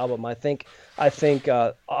concept album. I think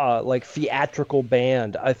like theatrical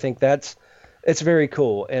band. I think it's very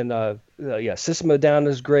cool. And System of a Down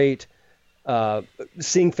is great.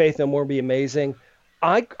 Seeing Faith No More be amazing.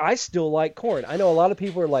 I still like Korn. I know a lot of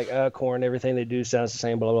people are like, Korn, everything they do sounds the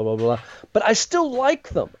same, blah, blah, blah, blah. But I still like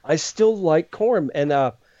them. I still like Korn. And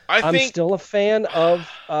I'm still a fan of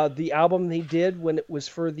the album they did when it was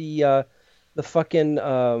for the fucking,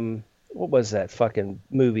 what was that fucking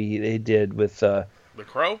movie they did with... The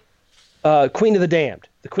Crow? Queen of the Damned.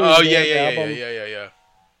 The Queen of the Damned album. Yeah.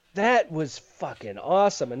 That was fucking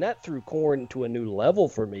awesome, and that threw Korn to a new level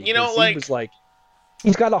for me. He was like,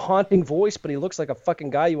 he's got a haunting voice, but he looks like a fucking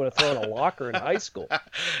guy you want to throw in a locker in high school.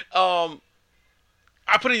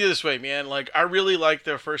 I put it this way, man. Like, I really like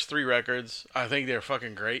their first 3 records. I think they're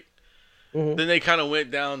fucking great. Mm-hmm. Then they kind of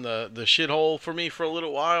went down the shithole for me for a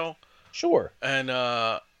little while. Sure. And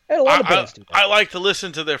a lot of bands do that. I like to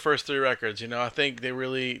listen to their first 3 records. I think they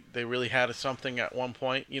really had something at one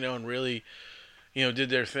point, and really, did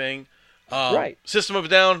their thing. Right. System of a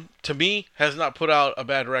Down, to me, has not put out a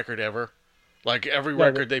bad record ever. Like, every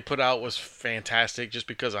record they put out was fantastic just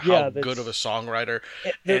because of how good of a songwriter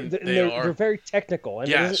they're very technical. And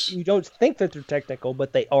yes. You don't think that they're technical,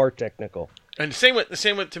 but they are technical. And same with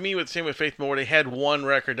Faith No More. They had one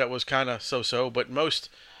record that was kind of so-so, but most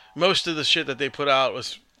of the shit that they put out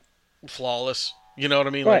was flawless. You know what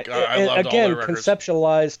I mean? Right. Like I loved all their records.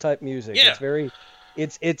 Conceptualized type music. Yeah. It's very,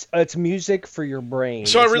 it's music for your brain.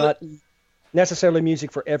 So it's not necessarily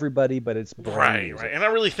music for everybody, but it's brain music. Right. And I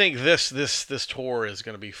really think this tour is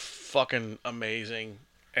going to be fucking amazing,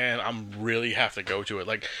 and I'm really have to go to it.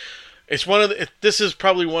 Like, it's this is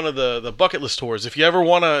probably one of the bucket list tours. If you ever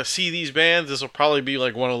want to see these bands, this will probably be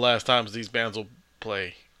like one of the last times these bands will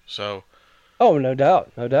play. So. Oh, no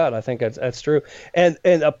doubt. I think that's true. And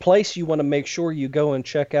a place you want to make sure you go and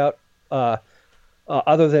check out,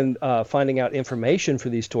 other than finding out information for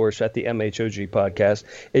these tours at the MHOG podcast,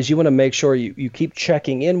 is you want to make sure you keep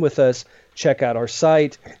checking in with us, check out our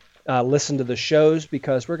site, listen to the shows,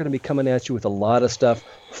 because we're going to be coming at you with a lot of stuff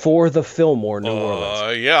for the Fillmore New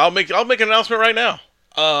Orleans. Yeah, I'll make an announcement right now.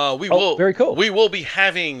 Very cool. We will be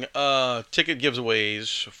having ticket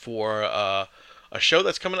giveaways for a show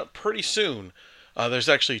that's coming up pretty soon. There's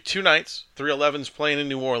actually 2 nights. 311's playing in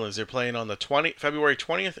New Orleans. They're playing on the February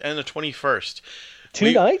 20th and the 21st.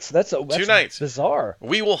 Two nights? That's 2 nights. Bizarre.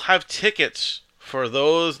 We will have tickets for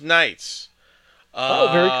those nights.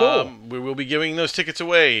 Very cool. We will be giving those tickets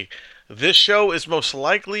away. This show is most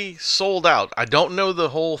likely sold out. I don't know the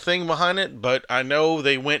whole thing behind it, but I know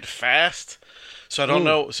they went fast. So I don't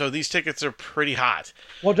know. So these tickets are pretty hot.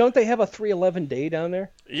 Well, don't they have a 311 day down there?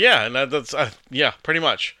 Yeah, and that's pretty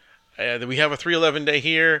much. We have a 311 day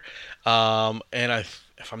here, and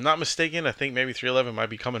if I'm not mistaken, I think maybe 311 might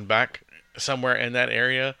be coming back somewhere in that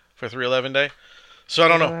area for 311 day. So I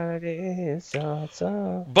don't know.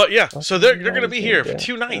 But yeah, so they're going to be here for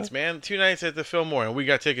 2 nights, man. 2 nights at the Fillmore, and we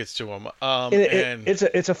got tickets to them.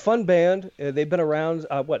 It's a fun band. They've been around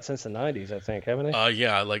since the 90s, I think, haven't they?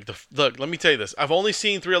 Yeah. Like look, let me tell you this. I've only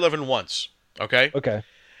seen 311 once. Okay. Okay.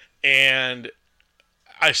 And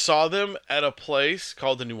I saw them at a place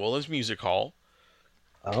called the New Orleans Music Hall.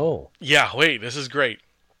 Oh. Yeah. Wait, this is great.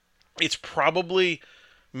 It's probably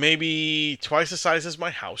maybe twice the size as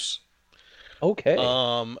my house. Okay.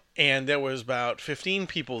 And there was about 15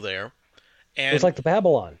 people there. And it was like the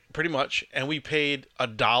Babylon. Pretty much. And we paid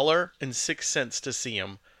 $1.06 to see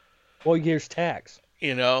them. Well, here's tax.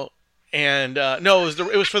 And no,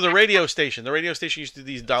 it was for the radio station. The radio station used to do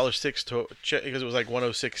these $1.06 because it was like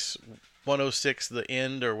 106 106 The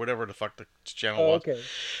End or whatever the fuck the channel Oh, was. okay.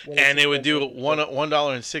 And they would do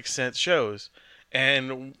 $1.06 shows,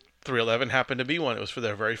 and 311 happened to be one. It was for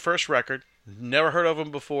their very first record. Never heard of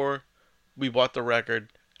them before. We bought the record,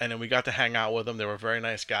 and then we got to hang out with them. They were very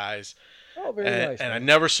nice guys. Oh, very and, nice. and I man.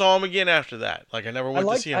 never saw them again after that. Like, I never went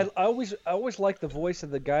to see him. I always liked the voice of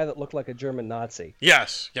the guy that looked like a German Nazi.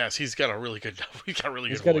 Yes, he's got a really good He's got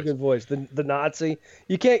voice. a good voice. The Nazi.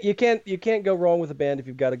 You can't go wrong with a band if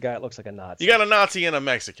you've got a guy that looks like a Nazi. You got a Nazi and a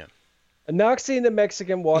Mexican. A Nazi and a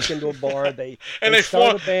Mexican walk into a bar. They form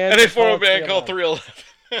start a band. and they form a band called 311.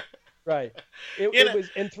 Right. It was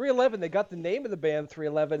in 311. They got the name of the band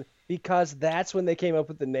 311 because that's when they came up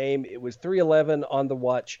with the name. It was 311 on the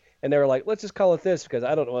watch, and they were like, "Let's just call it this," because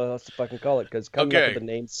I don't know what else to fucking call it because coming up with the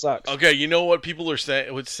name sucks. Okay, you know what people are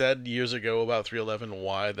saying? What said years ago about 311?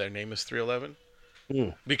 Why their name is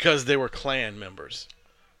 311? Because they were Klan members.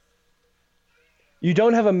 You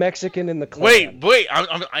don't have a Mexican in the Klan. Wait!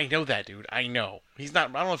 I know that dude. I know he's not.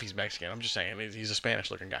 I don't know if he's Mexican. I'm just saying he's a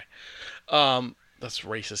Spanish-looking guy. That's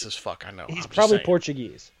racist as fuck. I know. He's probably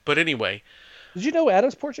Portuguese. But anyway. Did you know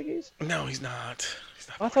Adam's Portuguese? No, he's not.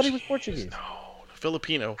 I thought he was Portuguese. No,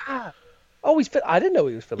 Filipino. Oh, I didn't know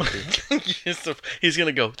he was Filipino. He's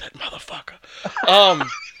gonna go, that motherfucker.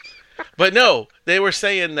 But no, they were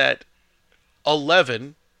saying that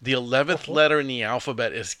 11, the 11th letter in the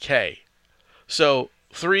alphabet is K. So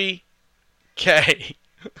 3K.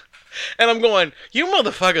 And I'm going, you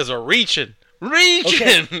motherfuckers are reaching.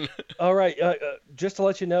 Okay. All right. Just to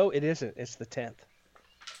let you know, it isn't. It's the 10th.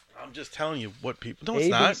 I'm just telling you what people. No, it's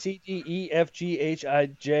not. A, B, C, D, E, F, G, H, I,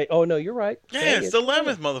 J. Oh, no, you're right. Yeah, it's the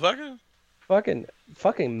 11th, motherfucker.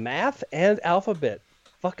 Fucking math and alphabet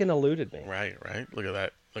fucking eluded me. Right. Look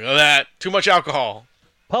at that. Too much alcohol.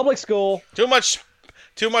 Public school. Too much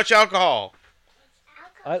alcohol.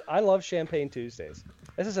 I love Champagne Tuesdays.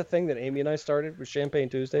 This is a thing that Amy and I started with Champagne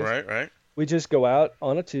Tuesdays. Right. We just go out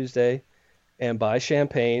on a Tuesday and buy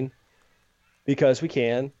champagne because we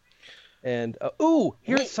can. And,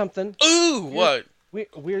 here's something. What?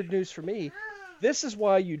 Weird news for me. This is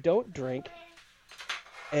why you don't drink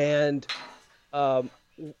and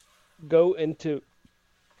go into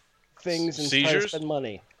things and try to spend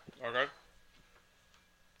money. Okay.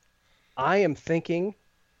 I am thinking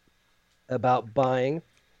about buying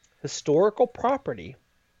historical property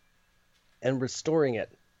and restoring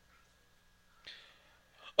it.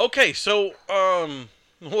 Okay, so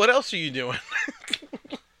what else are you doing?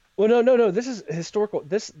 Well, no. This is historical.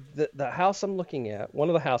 The house I'm looking at. One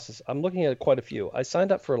of the houses I'm looking at quite a few. I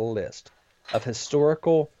signed up for a list of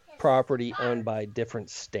historical property owned by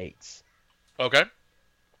different states. Okay.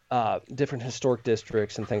 Different historic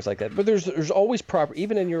districts and things like that. But there's always property,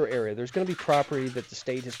 even in your area. There's going to be property that the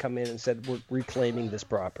state has come in and said we're reclaiming this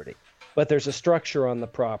property, but there's a structure on the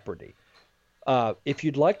property. If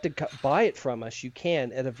you'd like to buy it from us, you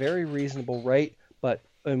can at a very reasonable rate,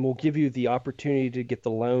 and we'll give you the opportunity to get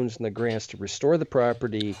the loans and the grants to restore the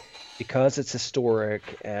property because it's historic.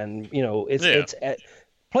 And, it's at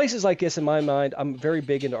places like this, in my mind, I'm very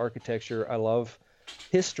big into architecture. I love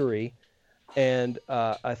history. And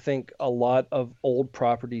I think a lot of old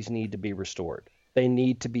properties need to be restored. They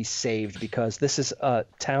need to be saved because this is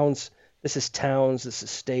towns, this is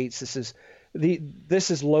states,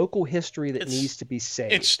 this is local history that needs to be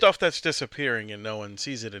saved. It's stuff that's disappearing and no one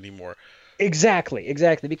sees it anymore. Exactly.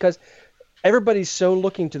 Because everybody's so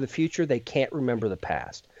looking to the future, they can't remember the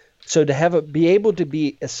past. So to be able to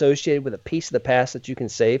be associated with a piece of the past that you can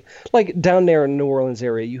save, like down there in New Orleans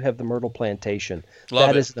area, you have the Myrtle Plantation.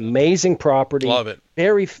 That is an amazing property. Love it.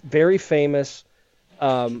 Very, very famous.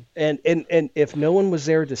 And if no one was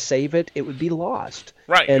there to save it, it would be lost.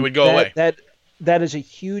 Right. And it would go away. That is a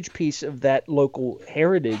huge piece of that local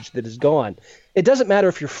heritage that is gone. It doesn't matter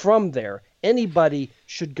if you're from there. Anybody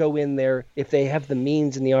should go in there if they have the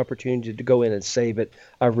means and the opportunity to go in and save it.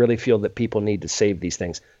 I really feel that people need to save these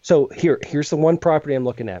things. So here's the one property I'm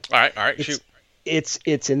looking at. All right, shoot.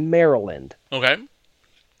 It's in Maryland. Okay.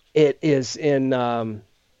 It is in God,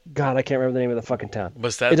 I can't remember the name of the fucking town.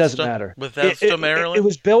 It doesn't matter. Bethesda, Maryland? It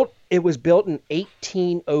was built in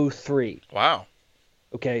 1803. Wow.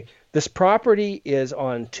 Okay. This property is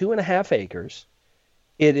on 2.5 acres.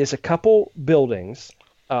 It is a couple buildings.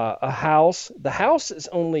 A house. The house is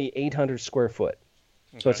only 800 square foot.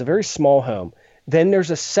 So it's a very small home. Then there's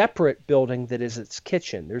a separate building that is its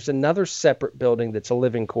kitchen. There's another separate building that's a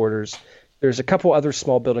living quarters. There's a couple other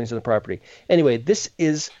small buildings in the property. Anyway, this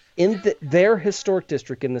is in their historic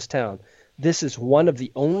district in this town. This is one of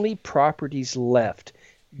the only properties left.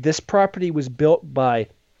 This property was built by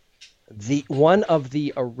one of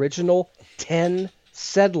the original 10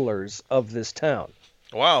 settlers of this town.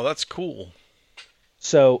 Wow, that's cool.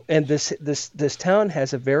 So, and this town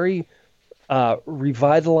has a very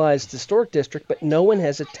revitalized historic district, but no one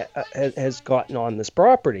has gotten on this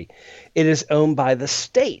property. It is owned by the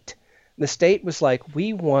state. The state was like,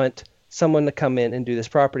 we want someone to come in and do this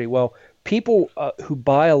property. Well, people who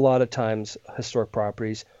buy a lot of times historic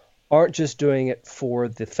properties aren't just doing it for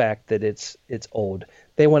the fact that it's old.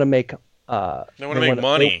 They want to make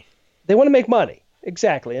money. They want to make money,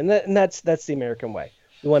 exactly, and that's the American way.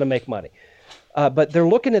 We want to make money. But they're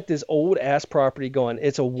looking at this old ass property going,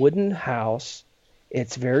 it's a wooden house.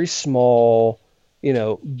 It's very small,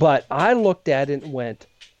 but I looked at it and went,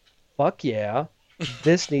 fuck yeah,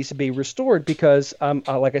 this needs to be restored because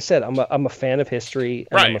like I said, I'm a fan of history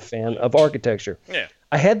and I'm a fan of architecture. Yeah.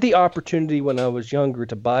 I had the opportunity when I was younger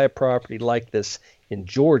to buy a property like this in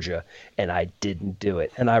Georgia, and I didn't do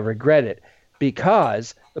it. And I regret it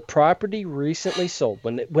because the property recently sold.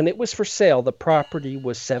 When it was for sale, the property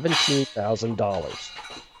was $17,000.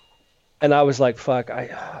 And I was like, fuck,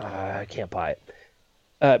 I can't buy it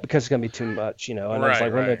because it's going to be too much, And I was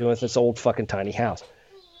like, what am I doing with this old fucking tiny house?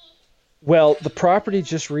 Well, the property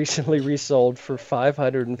just recently resold for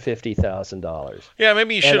 $550,000. Yeah,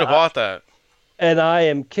 maybe you should have bought that. And I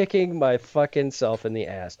am kicking my fucking self in the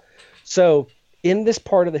ass. So in this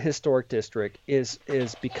part of the historic district is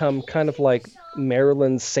become kind of like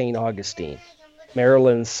Maryland's St. Augustine,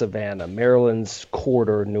 Maryland's Savannah, Maryland's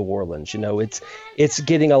quarter, New Orleans. It's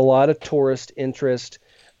getting a lot of tourist interest.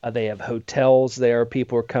 They have hotels there.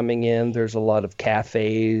 People are coming in. There's a lot of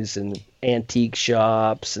cafes and antique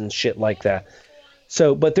shops and shit like that.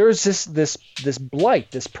 So, but there's this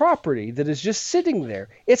blight, this property that is just sitting there.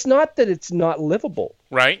 It's not that it's not livable.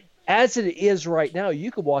 Right. As it is right now, you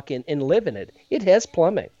could walk in and live in it. It has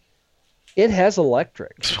plumbing. It has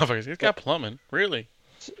electric. It's got plumbing, really.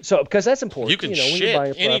 So, because that's important. You can when shit you're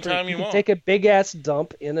buying a property, anytime you want. Take a big ass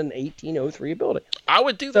dump in an 1803 building. I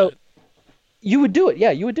would do that. You would do it.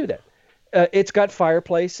 Yeah, you would do that. It's got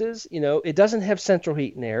fireplaces. It doesn't have central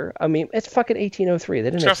heat and air. I mean, it's fucking 1803.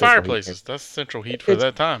 They didn't have fireplaces. That's central heat for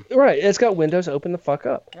that time. Right. It's got windows. Open the fuck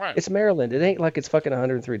up. Right. It's Maryland. It ain't like it's fucking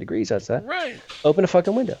 103 degrees outside. Right. Open a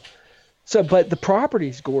fucking window. So, but the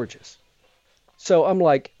property's gorgeous. So I'm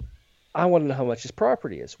like, I want to know how much this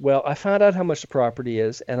property is. Well, I found out how much the property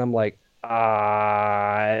is, and I'm like,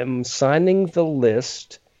 I'm signing the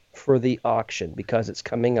list for the auction because it's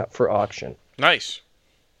coming up for auction. Nice.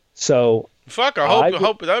 So fuck, I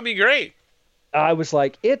hope that'd be great. I was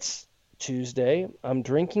like, it's Tuesday. I'm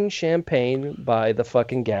drinking champagne by the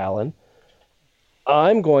fucking gallon.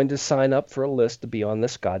 I'm going to sign up for a list to be on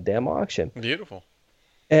this goddamn auction. Beautiful.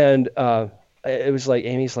 And it was like,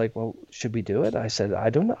 Amy's like, well, should we do it? I said,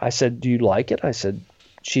 I don't know. I said, do you like it? I said,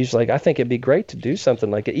 she's like, I think it'd be great to do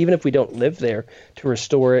something like it, even if we don't live there, to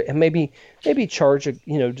restore it and maybe charge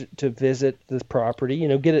to visit this property,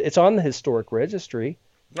 get it. It's on the historic registry.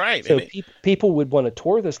 Right. So people would want to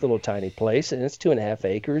tour this little tiny place, and it's 2.5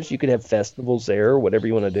 acres. You could have festivals there or whatever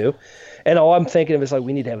you want to do. And all I'm thinking of is like,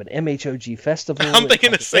 we need to have an MHOG festival. I'm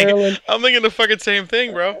thinking the fucking same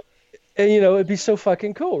thing, bro. And it'd be so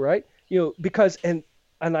fucking cool, right? Because and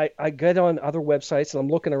I get on other websites and I'm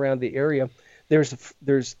looking around the area.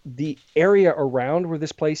 There's the area around where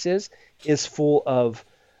this place is full of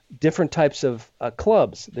different types of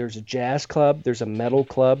clubs. There's a jazz club, there's a metal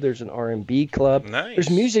club, there's an R&B club. Nice. There's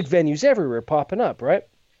music venues everywhere popping up, right?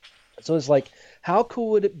 So it's like, how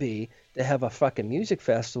cool would it be to have a fucking music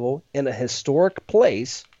festival in a historic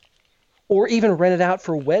place, or even rent it out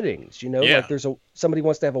for weddings? Like somebody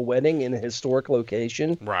wants to have a wedding in a historic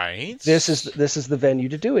location. Right. This is the venue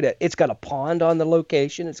to do it at. It's got a pond on the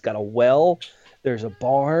location. It's got a well. There's a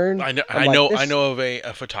barn. I know of a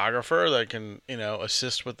photographer that can,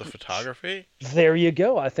 assist with the photography. There you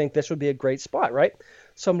go. I think this would be a great spot, right?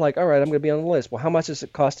 So I'm like, all right, I'm going to be on the list. Well, how much does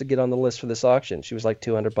it cost to get on the list for this auction? She was like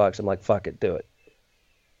 $200. I'm like, fuck it, do it.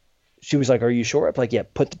 She was like, are you sure? I'm like, yeah,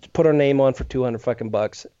 put her name on for $200 fucking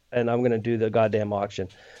bucks, and I'm going to do the goddamn auction.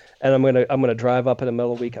 And I'm going to drive up in the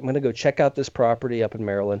middle of the week. I'm going to go check out this property up in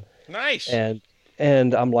Maryland. Nice.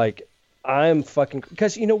 And I'm like, I'm fucking,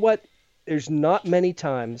 because you know what? There's not many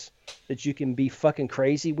times that you can be fucking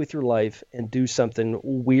crazy with your life and do something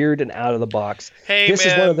weird and out of the box. Hey, this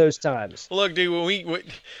is one of those times. Look, dude,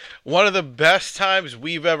 one of the best times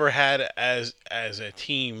we've ever had as a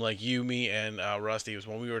team, like you, me, and Rusty, was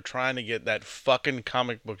when we were trying to get that fucking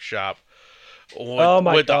comic book shop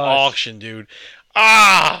with the auction, dude.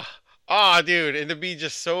 Dude, and to be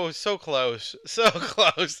just so close, so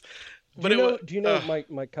close. Do you know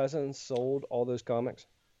my cousin sold all those comics?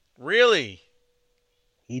 Really?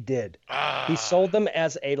 He did. He sold them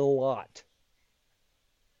as a lot.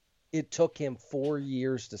 It took him 4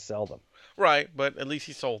 years to sell them, Right, but at least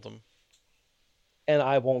he sold them. and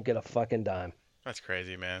I won't get a fucking dime. That's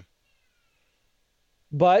crazy, man.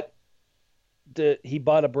 But he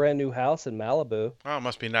bought a brand new house in Malibu. Oh, it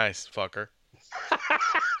must be nice, fucker.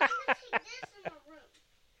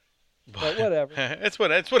 But whatever. It's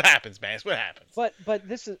what happens, man. It's what happens. But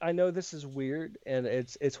this is, I know this is weird, and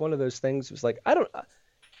it's one of those things. It's like I don't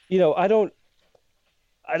know.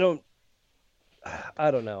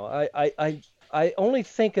 I only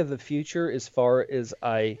think of the future as far as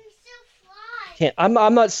I can't. I'm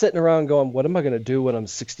not sitting around going, what am I going to do when I'm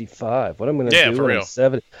 65? What am I going to do for when real. I'm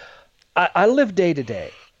 70? I live day to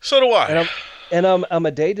day. So do I. And I'm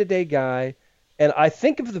a day-to-day guy, and I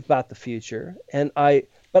think about the future,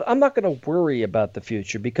 but I'm not going to worry about the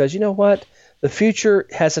future, because you know what? The future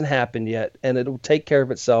hasn't happened yet, and it'll take care of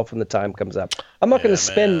itself when the time comes up. I'm not going to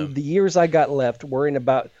spend the years I got left worrying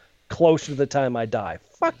about closer to the time I die.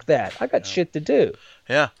 Fuck that. I got shit to do.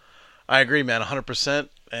 Yeah, I agree, man, 100%.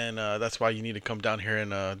 And that's why you need to come down here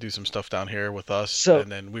and do some stuff down here with us. So and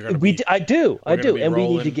then we're gonna. I do, and we need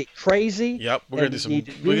rolling. to get crazy. Yep, we're gonna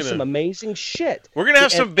do some amazing shit. We're gonna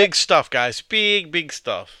have some big stuff, guys. Big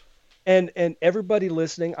stuff. And everybody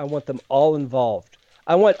listening, I want them all involved.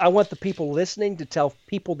 I want the people listening to tell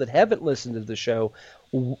people that haven't listened to the show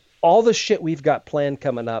all the shit we've got planned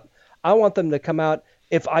coming up. I want them to come out.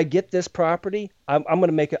 If I get this property, I'm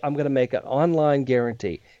gonna make an online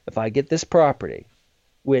guarantee. If I get this property,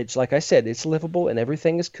 which, like I said, it's livable and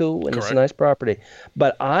everything is cool and it's a nice property,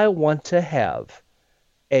 but I want to have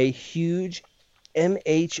a huge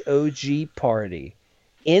MHOG party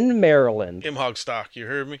in Maryland. M-Hogstock, you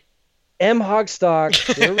heard me?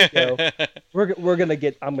 M-Hogstock, there we go.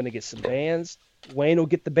 I'm gonna get some bands. Wayne will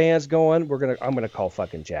get the bands going. I'm gonna call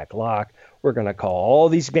fucking Jack Locke. We're gonna call all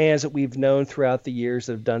these bands that we've known throughout the years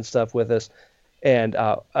that have done stuff with us, and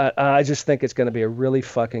I just think it's gonna be a really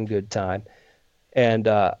fucking good time. And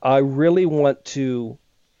I really want to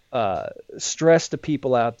stress to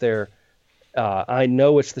people out there. I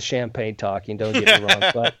know it's the champagne talking. Don't get me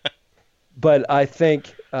wrong, but I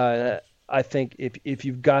think if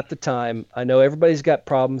you've got the time, I know everybody's got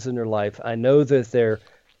problems in their life. I know that they're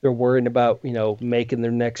worrying about making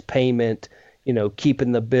their next payment,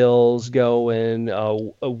 keeping the bills going,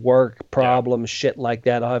 work problems, shit like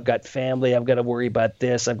that. Oh, I've got family. I've got to worry about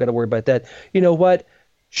this. I've got to worry about that. You know what?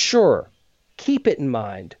 Sure. Keep it in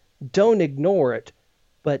mind. Don't ignore it,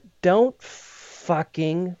 but don't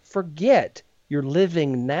fucking forget you're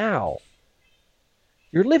living now.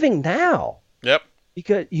 You're living now. Yep.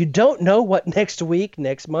 Because you don't know what next week,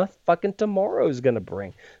 next month, fucking tomorrow is going to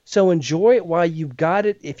bring. So enjoy it while you've got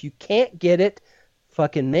it. If you can't get it,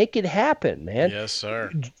 fucking make it happen, man. Yes,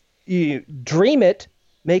 sir. You dream it,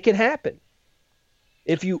 make it happen.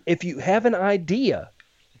 If you have an idea,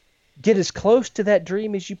 get as close to that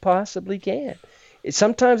dream as you possibly can.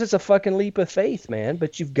 Sometimes it's a fucking leap of faith, man,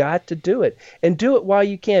 but you've got to do it. And do it while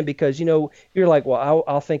you can, because, you're like, well,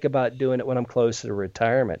 I'll think about doing it when I'm close to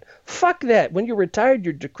retirement. Fuck that. When you're retired,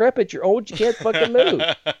 you're decrepit, you're old, you can't fucking move.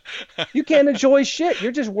 You can't enjoy shit.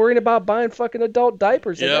 You're just worrying about buying fucking adult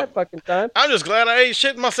diapers at that fucking time. I'm just glad I ain't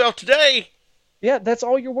shitting myself today. Yeah, that's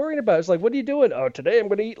all you're worrying about. It's like, what are you doing? Oh, today I'm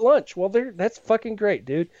going to eat lunch. Well, that's fucking great,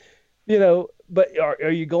 dude. But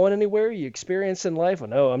are you going anywhere? Are you experiencing life? Well,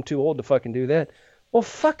 no, I'm too old to fucking do that. Well,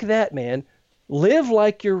 fuck that, man. Live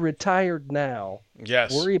like you're retired now.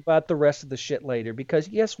 Yes. Worry about the rest of the shit later. Because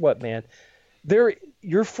guess what, man? Your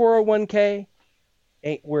 401k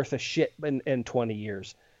ain't worth a shit in 20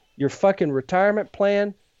 years. Your fucking retirement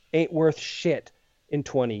plan ain't worth shit in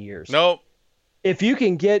 20 years. Nope. If you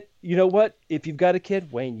can get, you know what? If you've got a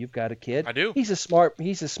kid, Wayne, you've got a kid. I do. He's a smart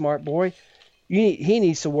boy. He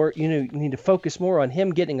needs to work. You need to focus more on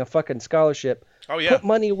him getting a fucking scholarship. Oh yeah. Put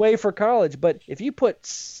money away for college, but if you put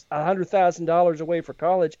 $100,000 away for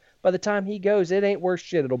college, by the time he goes, it ain't worth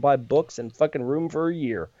shit. It'll buy books and fucking room for a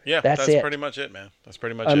year. Yeah, that's it. pretty much it, man. That's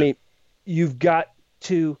pretty much it. I mean, you've got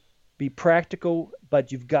to be practical,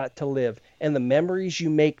 but you've got to live. And the memories you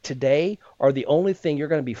make today are the only thing you're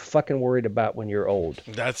going to be fucking worried about when you're old.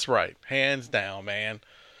 That's right. Hands down, man.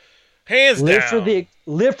 Hands down.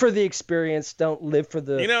 Live for the experience. Don't live for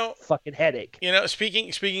the fucking headache.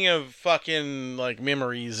 Speaking of fucking like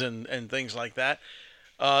memories and things like that,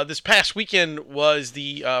 this past weekend was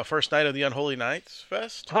the first night of the Unholy Nights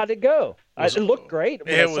Fest. How'd it go? It looked great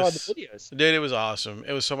when I saw the videos. Dude, it was awesome.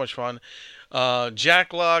 It was so much fun.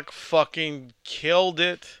 Jack Locke fucking killed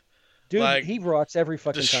it. Dude, he rocks every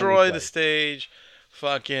fucking time. Destroyed the stage.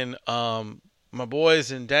 Fucking my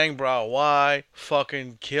boys in Dang Bra Y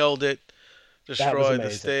fucking killed it. Destroyed the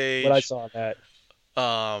stage. When I saw that.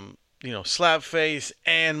 Slapface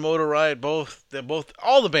and Motor Riot, all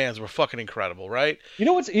the bands were fucking incredible, right?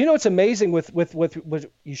 What's amazing with what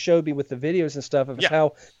you showed me with the videos and stuff of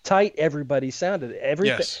how tight everybody sounded.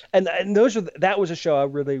 Everything, Yes. and that was a show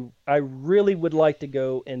I really would like to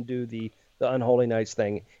go and do the Unholy Nights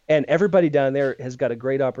thing. And everybody down there has got a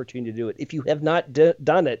great opportunity to do it. If you have not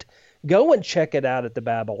done it, go and check it out at the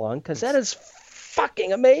Babylon, because that is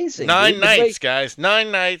fucking amazing. 9 nights, guys.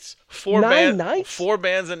 9 nights. 4 bands. 9 nights? 4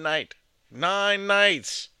 bands a night. 9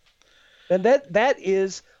 nights. And that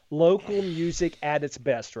is local music at its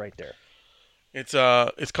best right there.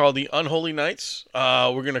 It's called the Unholy Nights.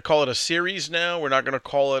 We're gonna call it a series now. We're not gonna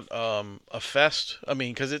call it a fest. I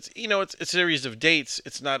mean, because it's a series of dates.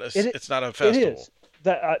 It's not a festival. It is.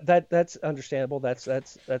 That's understandable.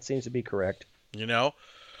 That seems to be correct.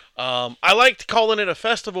 I liked calling it a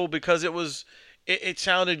festival because it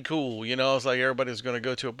sounded cool. It's like everybody's gonna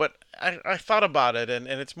go to it. But I thought about it, and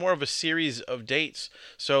it's more of a series of dates.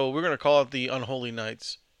 So we're gonna call it the Unholy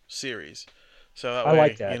Nights series. So that way,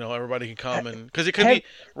 like that. Everybody can come because it could be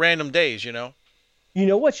random days. You know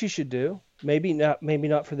what you should do? Maybe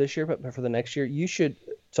not for this year, but for the next year, you should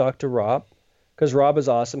talk to Rob, because Rob is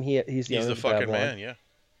awesome. He's the fucking man. Yeah.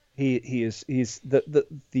 He's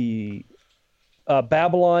the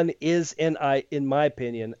Babylon is in my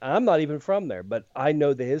opinion. I'm not even from there, but I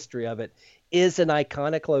know the history of it. Is an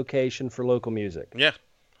iconic location for local music. Yeah,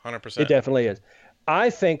 100%. It definitely is. I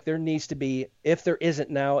think there needs to be, if there isn't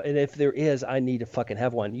now, and if there is, I need to fucking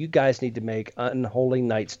have one. You guys need to make Unholy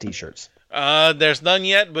Nights t-shirts. There's none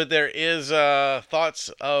yet, but there is thoughts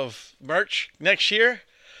of merch next year.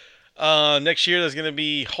 Next year there's going to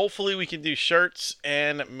be, hopefully we can do shirts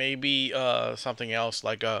and maybe something else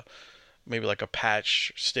maybe like a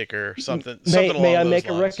patch sticker, something along those lines. May I make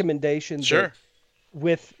a recommendation? Sure.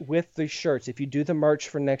 With the shirts, if you do the merch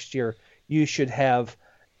for next year, you should have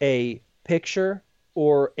a picture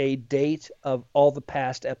or a date of all the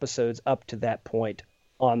past episodes up to that point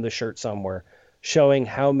on the shirt somewhere, showing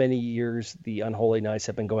how many years the Unholy Nights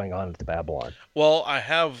have been going on at the Babylon. Well, I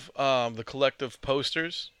have the collective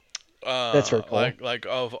posters. That's very cool. Like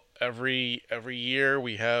of every year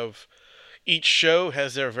we have, each show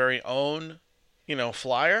has their very own,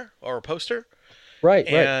 flyer or poster. Right.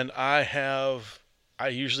 And I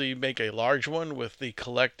usually make a large one with the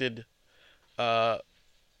collected, like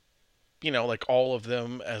all of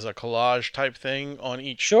them as a collage type thing on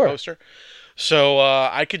each poster. So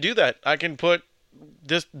I could do that. I can put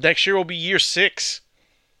this next year will be year 6.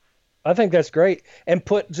 I think that's great, and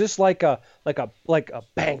put just like a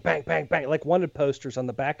bang bang bang bang, like wanted posters on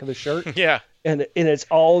the back of the shirt. Yeah, and it's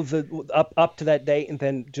all the up to that date, and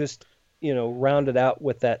then just round it out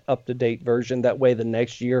with that up to date version. That way, the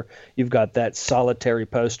next year you've got that solitary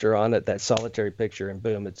poster on it, that solitary picture, and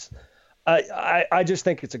boom, it's. I just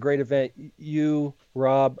think it's a great event. You,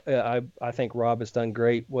 Rob, I think Rob has done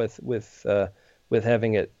great with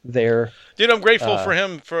having it there. Dude, I'm grateful for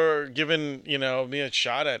him for giving me a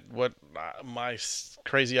shot at what my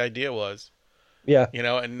crazy idea was. Yeah.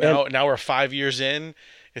 And now we're 5 years in.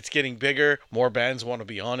 It's getting bigger. More bands want to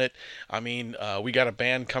be on it. I mean, we got a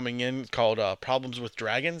band coming in called Problems with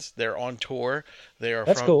Dragons. They're on tour.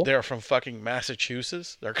 That's cool. They're from fucking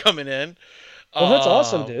Massachusetts. They're coming in. Well, that's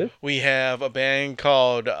awesome, dude. We have a band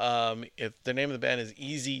called the name of the band is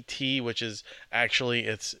Easy T, which is actually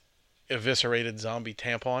it's Eviscerated Zombie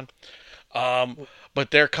Tampon.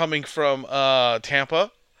 But they're coming from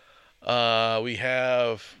Tampa. We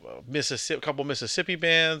have a couple Mississippi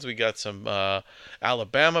bands. We got some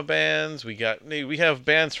Alabama bands. We have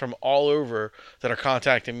bands from all over that are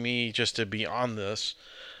contacting me just to be on this.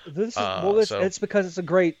 It's because it's a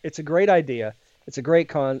great idea. It's a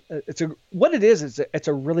great what it is it's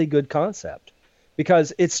a really good concept,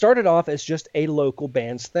 because it started off as just a local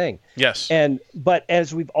band's thing. Yes. But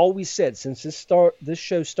as we've always said, since this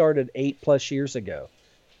show started 8+ years ago,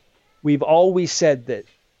 we've always said that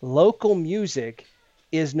local music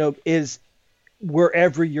is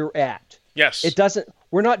wherever you're at. Yes.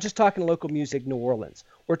 We're not just talking local music New Orleans.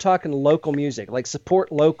 We're talking local music, like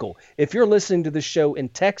support local. If you're listening to the show in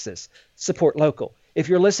Texas, support local. If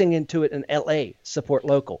you're listening to it in LA, support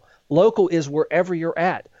local. Local is wherever you're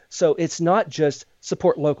at. So it's not just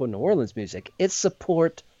support local New Orleans music. It's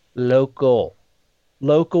support local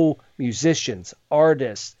musicians,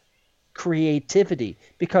 artists, creativity.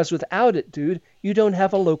 Because without it, dude, you don't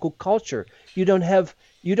have a local culture. You don't have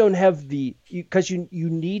because you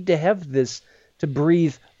need to have this to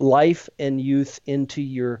breathe life and youth into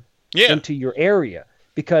your area,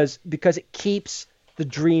 because it keeps the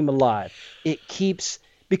dream alive. It keeps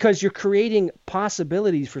because you're creating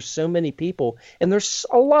possibilities for so many people. And there's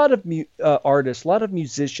a lot of artists, a lot of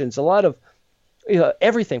musicians, a lot of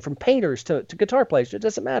everything from painters to guitar players. It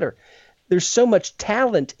doesn't matter. There's so much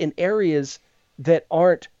talent in areas that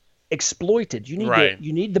aren't exploited. You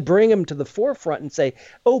need to bring them to the forefront and say,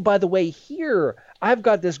 oh, by the way, here I've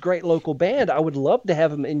got this great local band. I would love to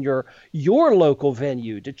have them in your local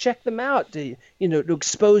venue to check them out, to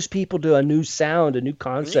expose people to a new sound, a new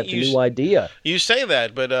concept, a new idea. You say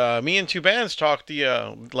that, but me and two bands talked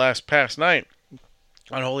the past night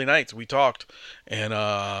on Holy Nights. We talked, and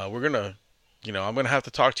we're gonna. I'm going to have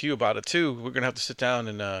to talk to you about it, too. We're going to have to sit down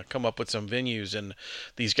and come up with some venues, and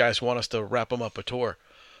these guys want us to wrap them up a tour.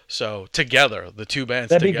 So, together, the two bands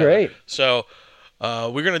That'd together. be great. So,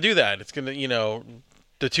 we're going to do that. It's going to,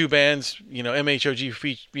 the two bands,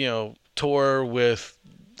 MHOG, tour with,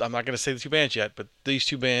 I'm not going to say the two bands yet, but these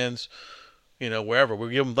two bands, wherever. We'll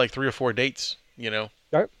give them like 3 or 4 dates, All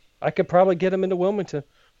right. I could probably get them into Wilmington.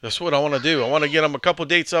 That's what I want to do. I want to get them a couple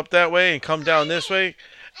dates up that way and come down this way.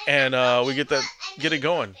 And we get it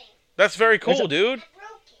going. That's very cool, dude.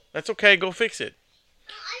 That's okay. Go fix it.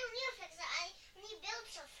 No, I don't need to fix it. I need to build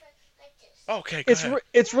stuff like this. Okay, go ahead.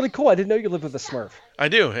 It's really cool. I didn't know you lived with a Smurf. I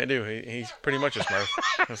do. He's pretty much a Smurf.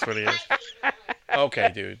 That's what he is.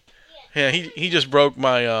 Okay, dude. Yeah, he just broke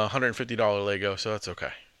my $150 Lego, so that's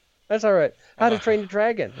okay. That's all right. How to Train Your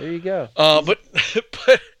Dragon. There you go. But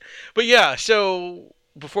yeah. So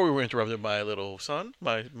before we were interrupted by little son,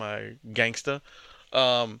 my gangsta.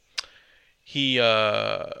 He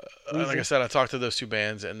like I said, I talked to those two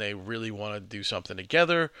bands and they really want to do something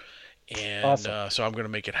together, and awesome. So I'm gonna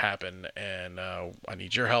make it happen, and I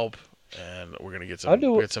need your help, and we're gonna get some.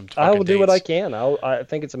 I will do what I can. I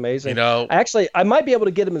think it's amazing. Actually, I might be able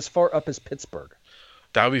to get them as far up as Pittsburgh.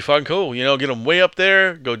 That would be fun, cool. Get them way up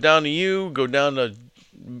there, go down to go down to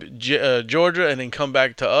Georgia, and then come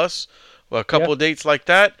back to us. Well, a couple of dates like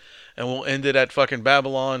that, and we'll end it at fucking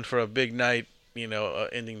Babylon for a big night.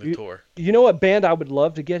 Ending the tour. You know what band I would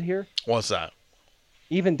love to get here? What's that?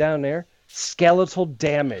 Even down there, Skeletal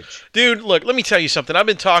Damage. Dude, look, let me tell you something. I've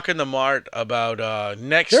been talking to Mart about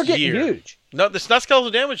next year. They're getting huge. No, it's not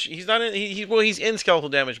Skeletal Damage. He's not in. He's in Skeletal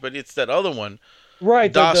Damage, but it's that other one.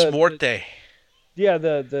 Right. Das Morte. Yeah,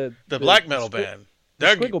 the black metal band.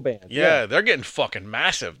 Squiggle band. Yeah, they're getting fucking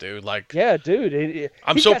massive, dude. Like, yeah, dude.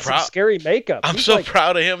 I'm so proud. Some scary makeup. I'm so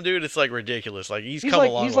proud of him, dude. It's like ridiculous. Like he's come a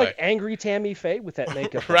long way. He's like angry Tammy Faye with that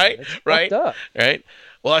makeup. Right. Fucked up. Right.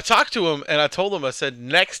 Well, I talked to him and I told him, I said,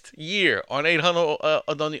 next year on 800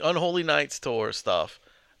 on the Unholy Nights tour stuff,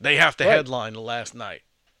 they have to headline the last night.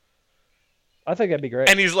 I think that'd be great.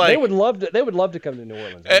 And he's like, they would love to come to New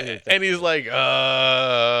Orleans. And he's like,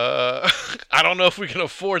 I don't know if we can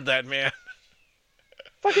afford that, man.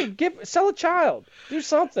 Fucking sell a child. Do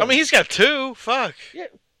something. I mean, he's got 2. Fuck. Yeah,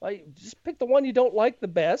 just pick the one you don't like the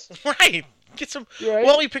best. Right. Get some. Right?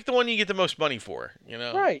 Well, you pick the one you get the most money for.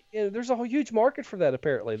 Right. There's a whole huge market for that.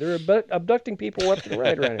 Apparently, they're abducting people left and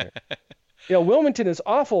right around here. Wilmington is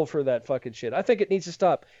awful for that fucking shit. I think it needs to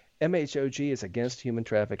stop. MHOG is against human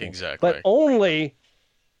trafficking. Exactly. But only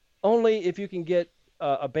if you can get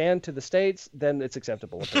a band to the States, then it's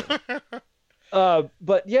acceptable.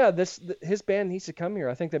 But yeah, his band needs to come here.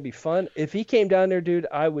 I think that'd be fun. If he came down there, dude,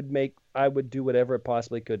 I would do whatever it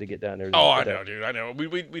possibly could to get down there. I know, dude. I know.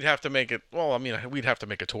 We'd have to make it. Well, I mean, we'd have to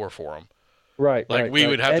make a tour for him. Right. Like we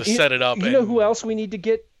would have to set it up. You know who else we need to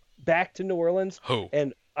get back to New Orleans? Who?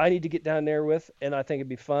 And I need to get down there with, and I think it'd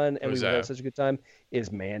be fun, and we would have such a good time.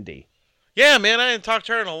 Is Mandy. Yeah, man, I hadn't talked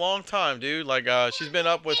to her in a long time, dude. Like, she's been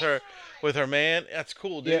up with her man. That's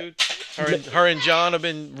cool, dude. Yeah. Her and John have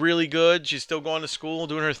been really good. She's still going to school,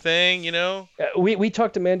 doing her thing, We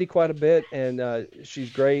talked to Mandy quite a bit, and she's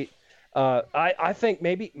great. I think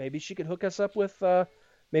maybe she could hook us up with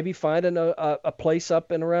maybe finding a place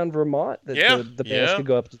up and around Vermont that the bands could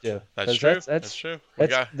go up to do. That's true. That's true.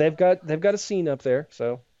 They've got a scene up there,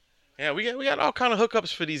 so. Yeah, we got all kind of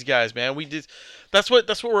hookups for these guys, man. That's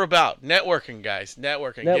what we're about. Networking, guys.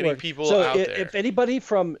 Networking. Getting people out there. If anybody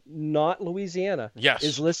from not Louisiana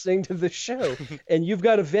is listening to this show and you've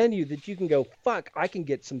got a venue that you can go, fuck, I can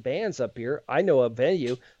get some bands up here. I know a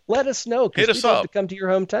venue. Let us know, because we'd love to come to your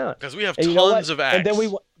hometown. Because we have tons of acts. And then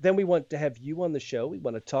we want to have you on the show. We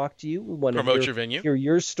want to talk to you. We want to promote your venue. Hear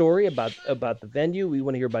your story about the venue. We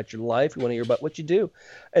want to hear about your life. We want to hear about what you do.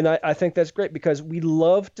 And I think that's great, because we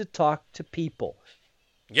love to talk to people.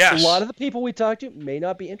 Yes. A lot of the people we talk to may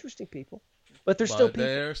not be interesting people, but they're still people.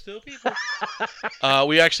 They're still people.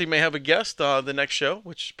 We actually may have a guest the next show,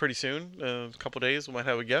 which is pretty soon. A couple days, we might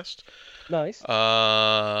have a guest. Nice.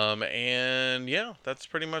 And yeah, that's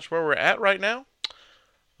pretty much where we're at right now.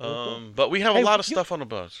 But we have a Hey, lot of stuff on the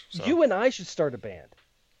bus. So. You and I should start a band.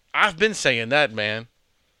 I've been saying that, man.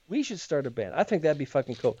 We should start a band. I think that'd be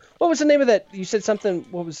fucking cool. What was the name of that? You said something.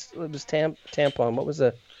 What was it? Was Tampon? What was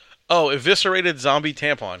the? Oh, Eviscerated Zombie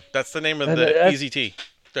Tampon. That's the name of the EZT.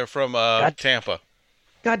 They're from Tampa.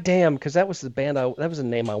 God damn, because that was the band. That was the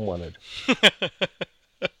name I wanted.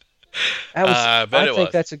 I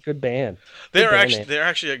think that's a good band. They're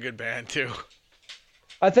actually a good band too.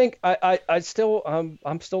 I think I'm still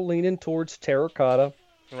leaning towards Terracotta.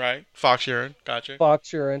 Right, Fox Urine, gotcha.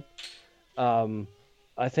 Fox Urine.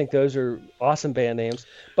 I think those are awesome band names.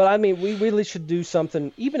 But I mean, we really should do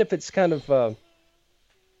something, even if it's kind of,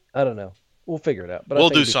 I don't know. We'll figure it out. But we'll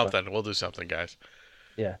do something. Fun. We'll do something, guys.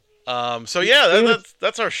 Yeah. So yeah,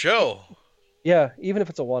 that's our show. Yeah, even if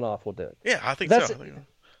it's a one-off, we'll do it. Yeah, I think so. I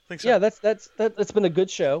think so. Yeah, that's been a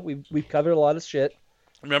good show. We've covered a lot of shit.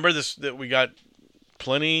 Remember that we got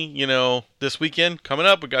plenty, this weekend coming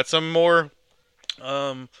up. We got some more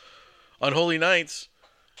Unholy Nights.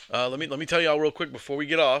 Let me tell y'all real quick before we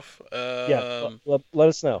get off. Let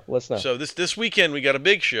us know. So this weekend we got a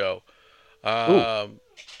big show.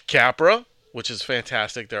 Capra, which is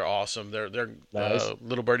fantastic. They're awesome. They're nice.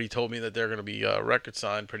 Little Birdie told me that they're going to be record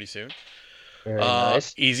signed pretty soon. Very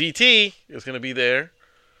nice. EZT is going to be there.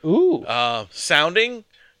 Ooh. Sounding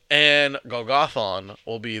and Golgothon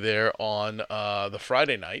will be there on the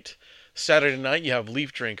Friday night. Saturday night you have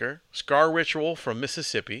Leaf Drinker, Scar Ritual from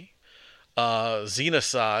Mississippi,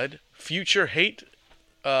 Xenocide, Future Hate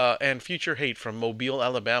from Mobile,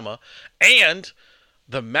 Alabama, and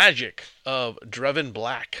the Magic of Drevin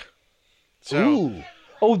Black. So, ooh.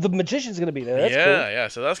 Oh, the Magician's going to be there. That's cool. Yeah.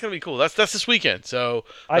 So that's going to be cool. That's this weekend. So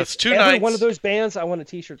that's two every nights. One of those bands I want a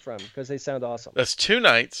T-shirt from because they sound awesome. That's 2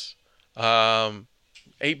 nights. $8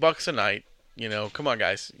 a night. Come on,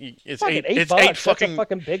 guys. It's $8. It's $8 fucking. That's a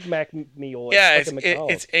fucking Big Mac meal. Yeah, it's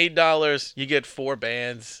 $8. You get 4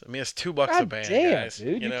 bands. I mean, it's $2 a band, damn, guys.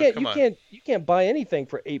 Dude, you can't buy anything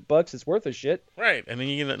for $8. It's worth a shit. Right, and then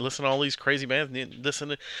you can listen to all these crazy bands.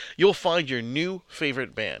 You'll find your new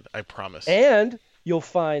favorite band. I promise. And you'll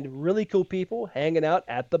find really cool people hanging out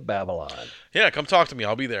at the Babylon. Yeah, come talk to me.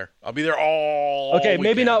 I'll be there. All okay, weekend.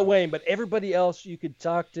 Maybe not Wayne, but everybody else you could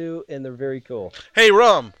talk to, and they're very cool. Hey,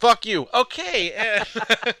 Rum, fuck you. Okay.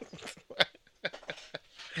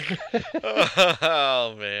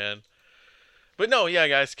 Oh, man. But no, yeah,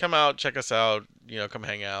 guys, come out, check us out. Come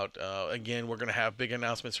hang out. Again, we're going to have big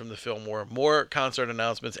announcements from the Fillmore, more concert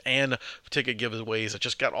announcements, and ticket giveaways. I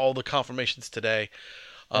just got all the confirmations today.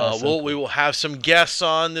 We will have some guests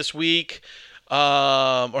on this week,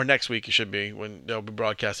 or next week it should be, when they'll be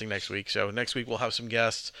broadcasting next week. So next week we'll have some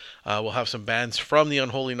guests. We'll have some bands from the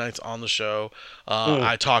Unholy Nights on the show.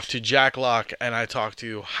 I talked to Jack Lock and I talked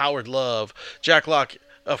to Howard Love. Jack Lock,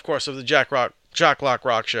 of course, of the Jack Lock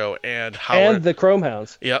Rock Show, and Howard. And the Chrome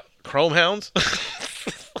Hounds. Yep, Chrome Hounds.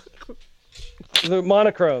 The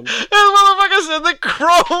monochromes. That motherfucker said the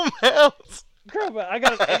Chrome Hounds. I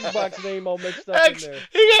got an Xbox name all mixed up in there.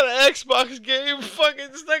 He got an Xbox game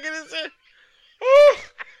fucking stuck in his head.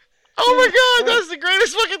 Oh my god, that's the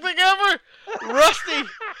greatest fucking thing ever.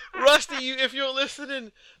 Rusty, if you're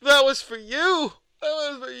listening, that was for you.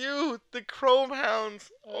 The Chrome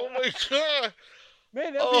Hounds. Oh my god.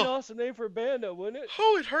 Man, that'd be an awesome name for a band, though, wouldn't it?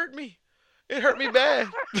 Oh, it hurt me. It hurt me bad.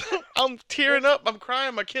 I'm tearing up. I'm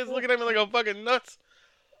crying. My kids looking at me like I'm fucking nuts.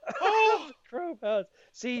 Oh, Chrome Hounds.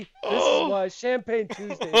 See, this is why Champagne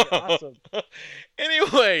Tuesday is awesome.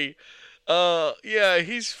 Anyway,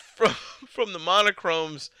 he's from the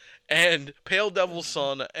Monochromes and Pale Devil's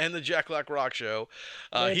Son and the Jack Lock Rock Show.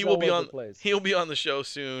 He'll be on the show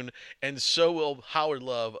soon, and so will Howard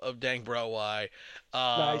Love of Dang Bro Why.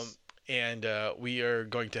 Nice. And we are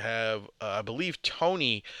going to have, I believe,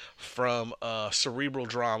 Tony from Cerebral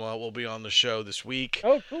Drama will be on the show this week.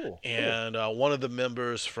 Oh, cool. And one of the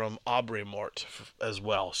members from Aubrey Mort as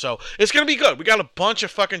well. So it's going to be good. We got a bunch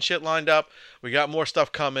of fucking shit lined up. We got more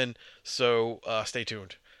stuff coming. So stay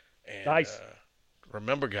tuned. And, nice.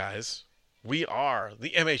 Remember, guys, we are the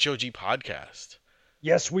MHOG podcast.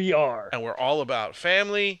 Yes, we are. And we're all about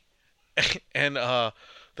family and that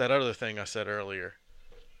other thing I said earlier.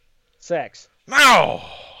 Sex. No,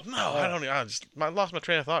 I don't. I lost my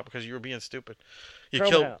train of thought because you were being stupid. You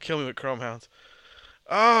kill me with Chrome Hounds.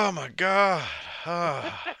 Oh my god.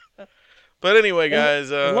 But anyway, guys.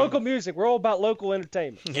 Local music. We're all about local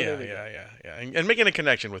entertainment. Yeah. And making a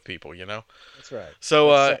connection with people, That's right.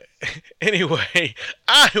 So anyway,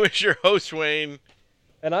 I was your host, Wayne.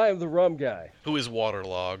 And I am the rum guy. Who is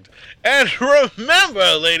waterlogged. And remember,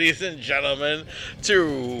 ladies and gentlemen,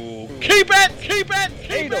 to keep it. Keep it.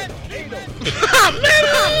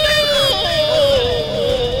 Metal!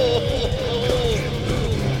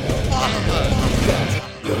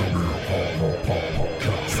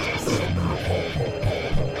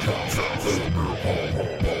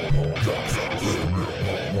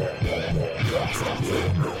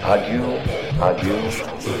 Adieu, adieu,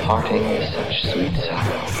 parting is such sweet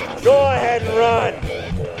sorrow. Go ahead and run.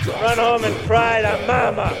 Run home and cry to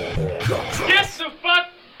mama. Get the fuck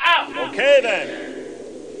out! Okay then.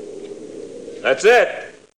 That's it.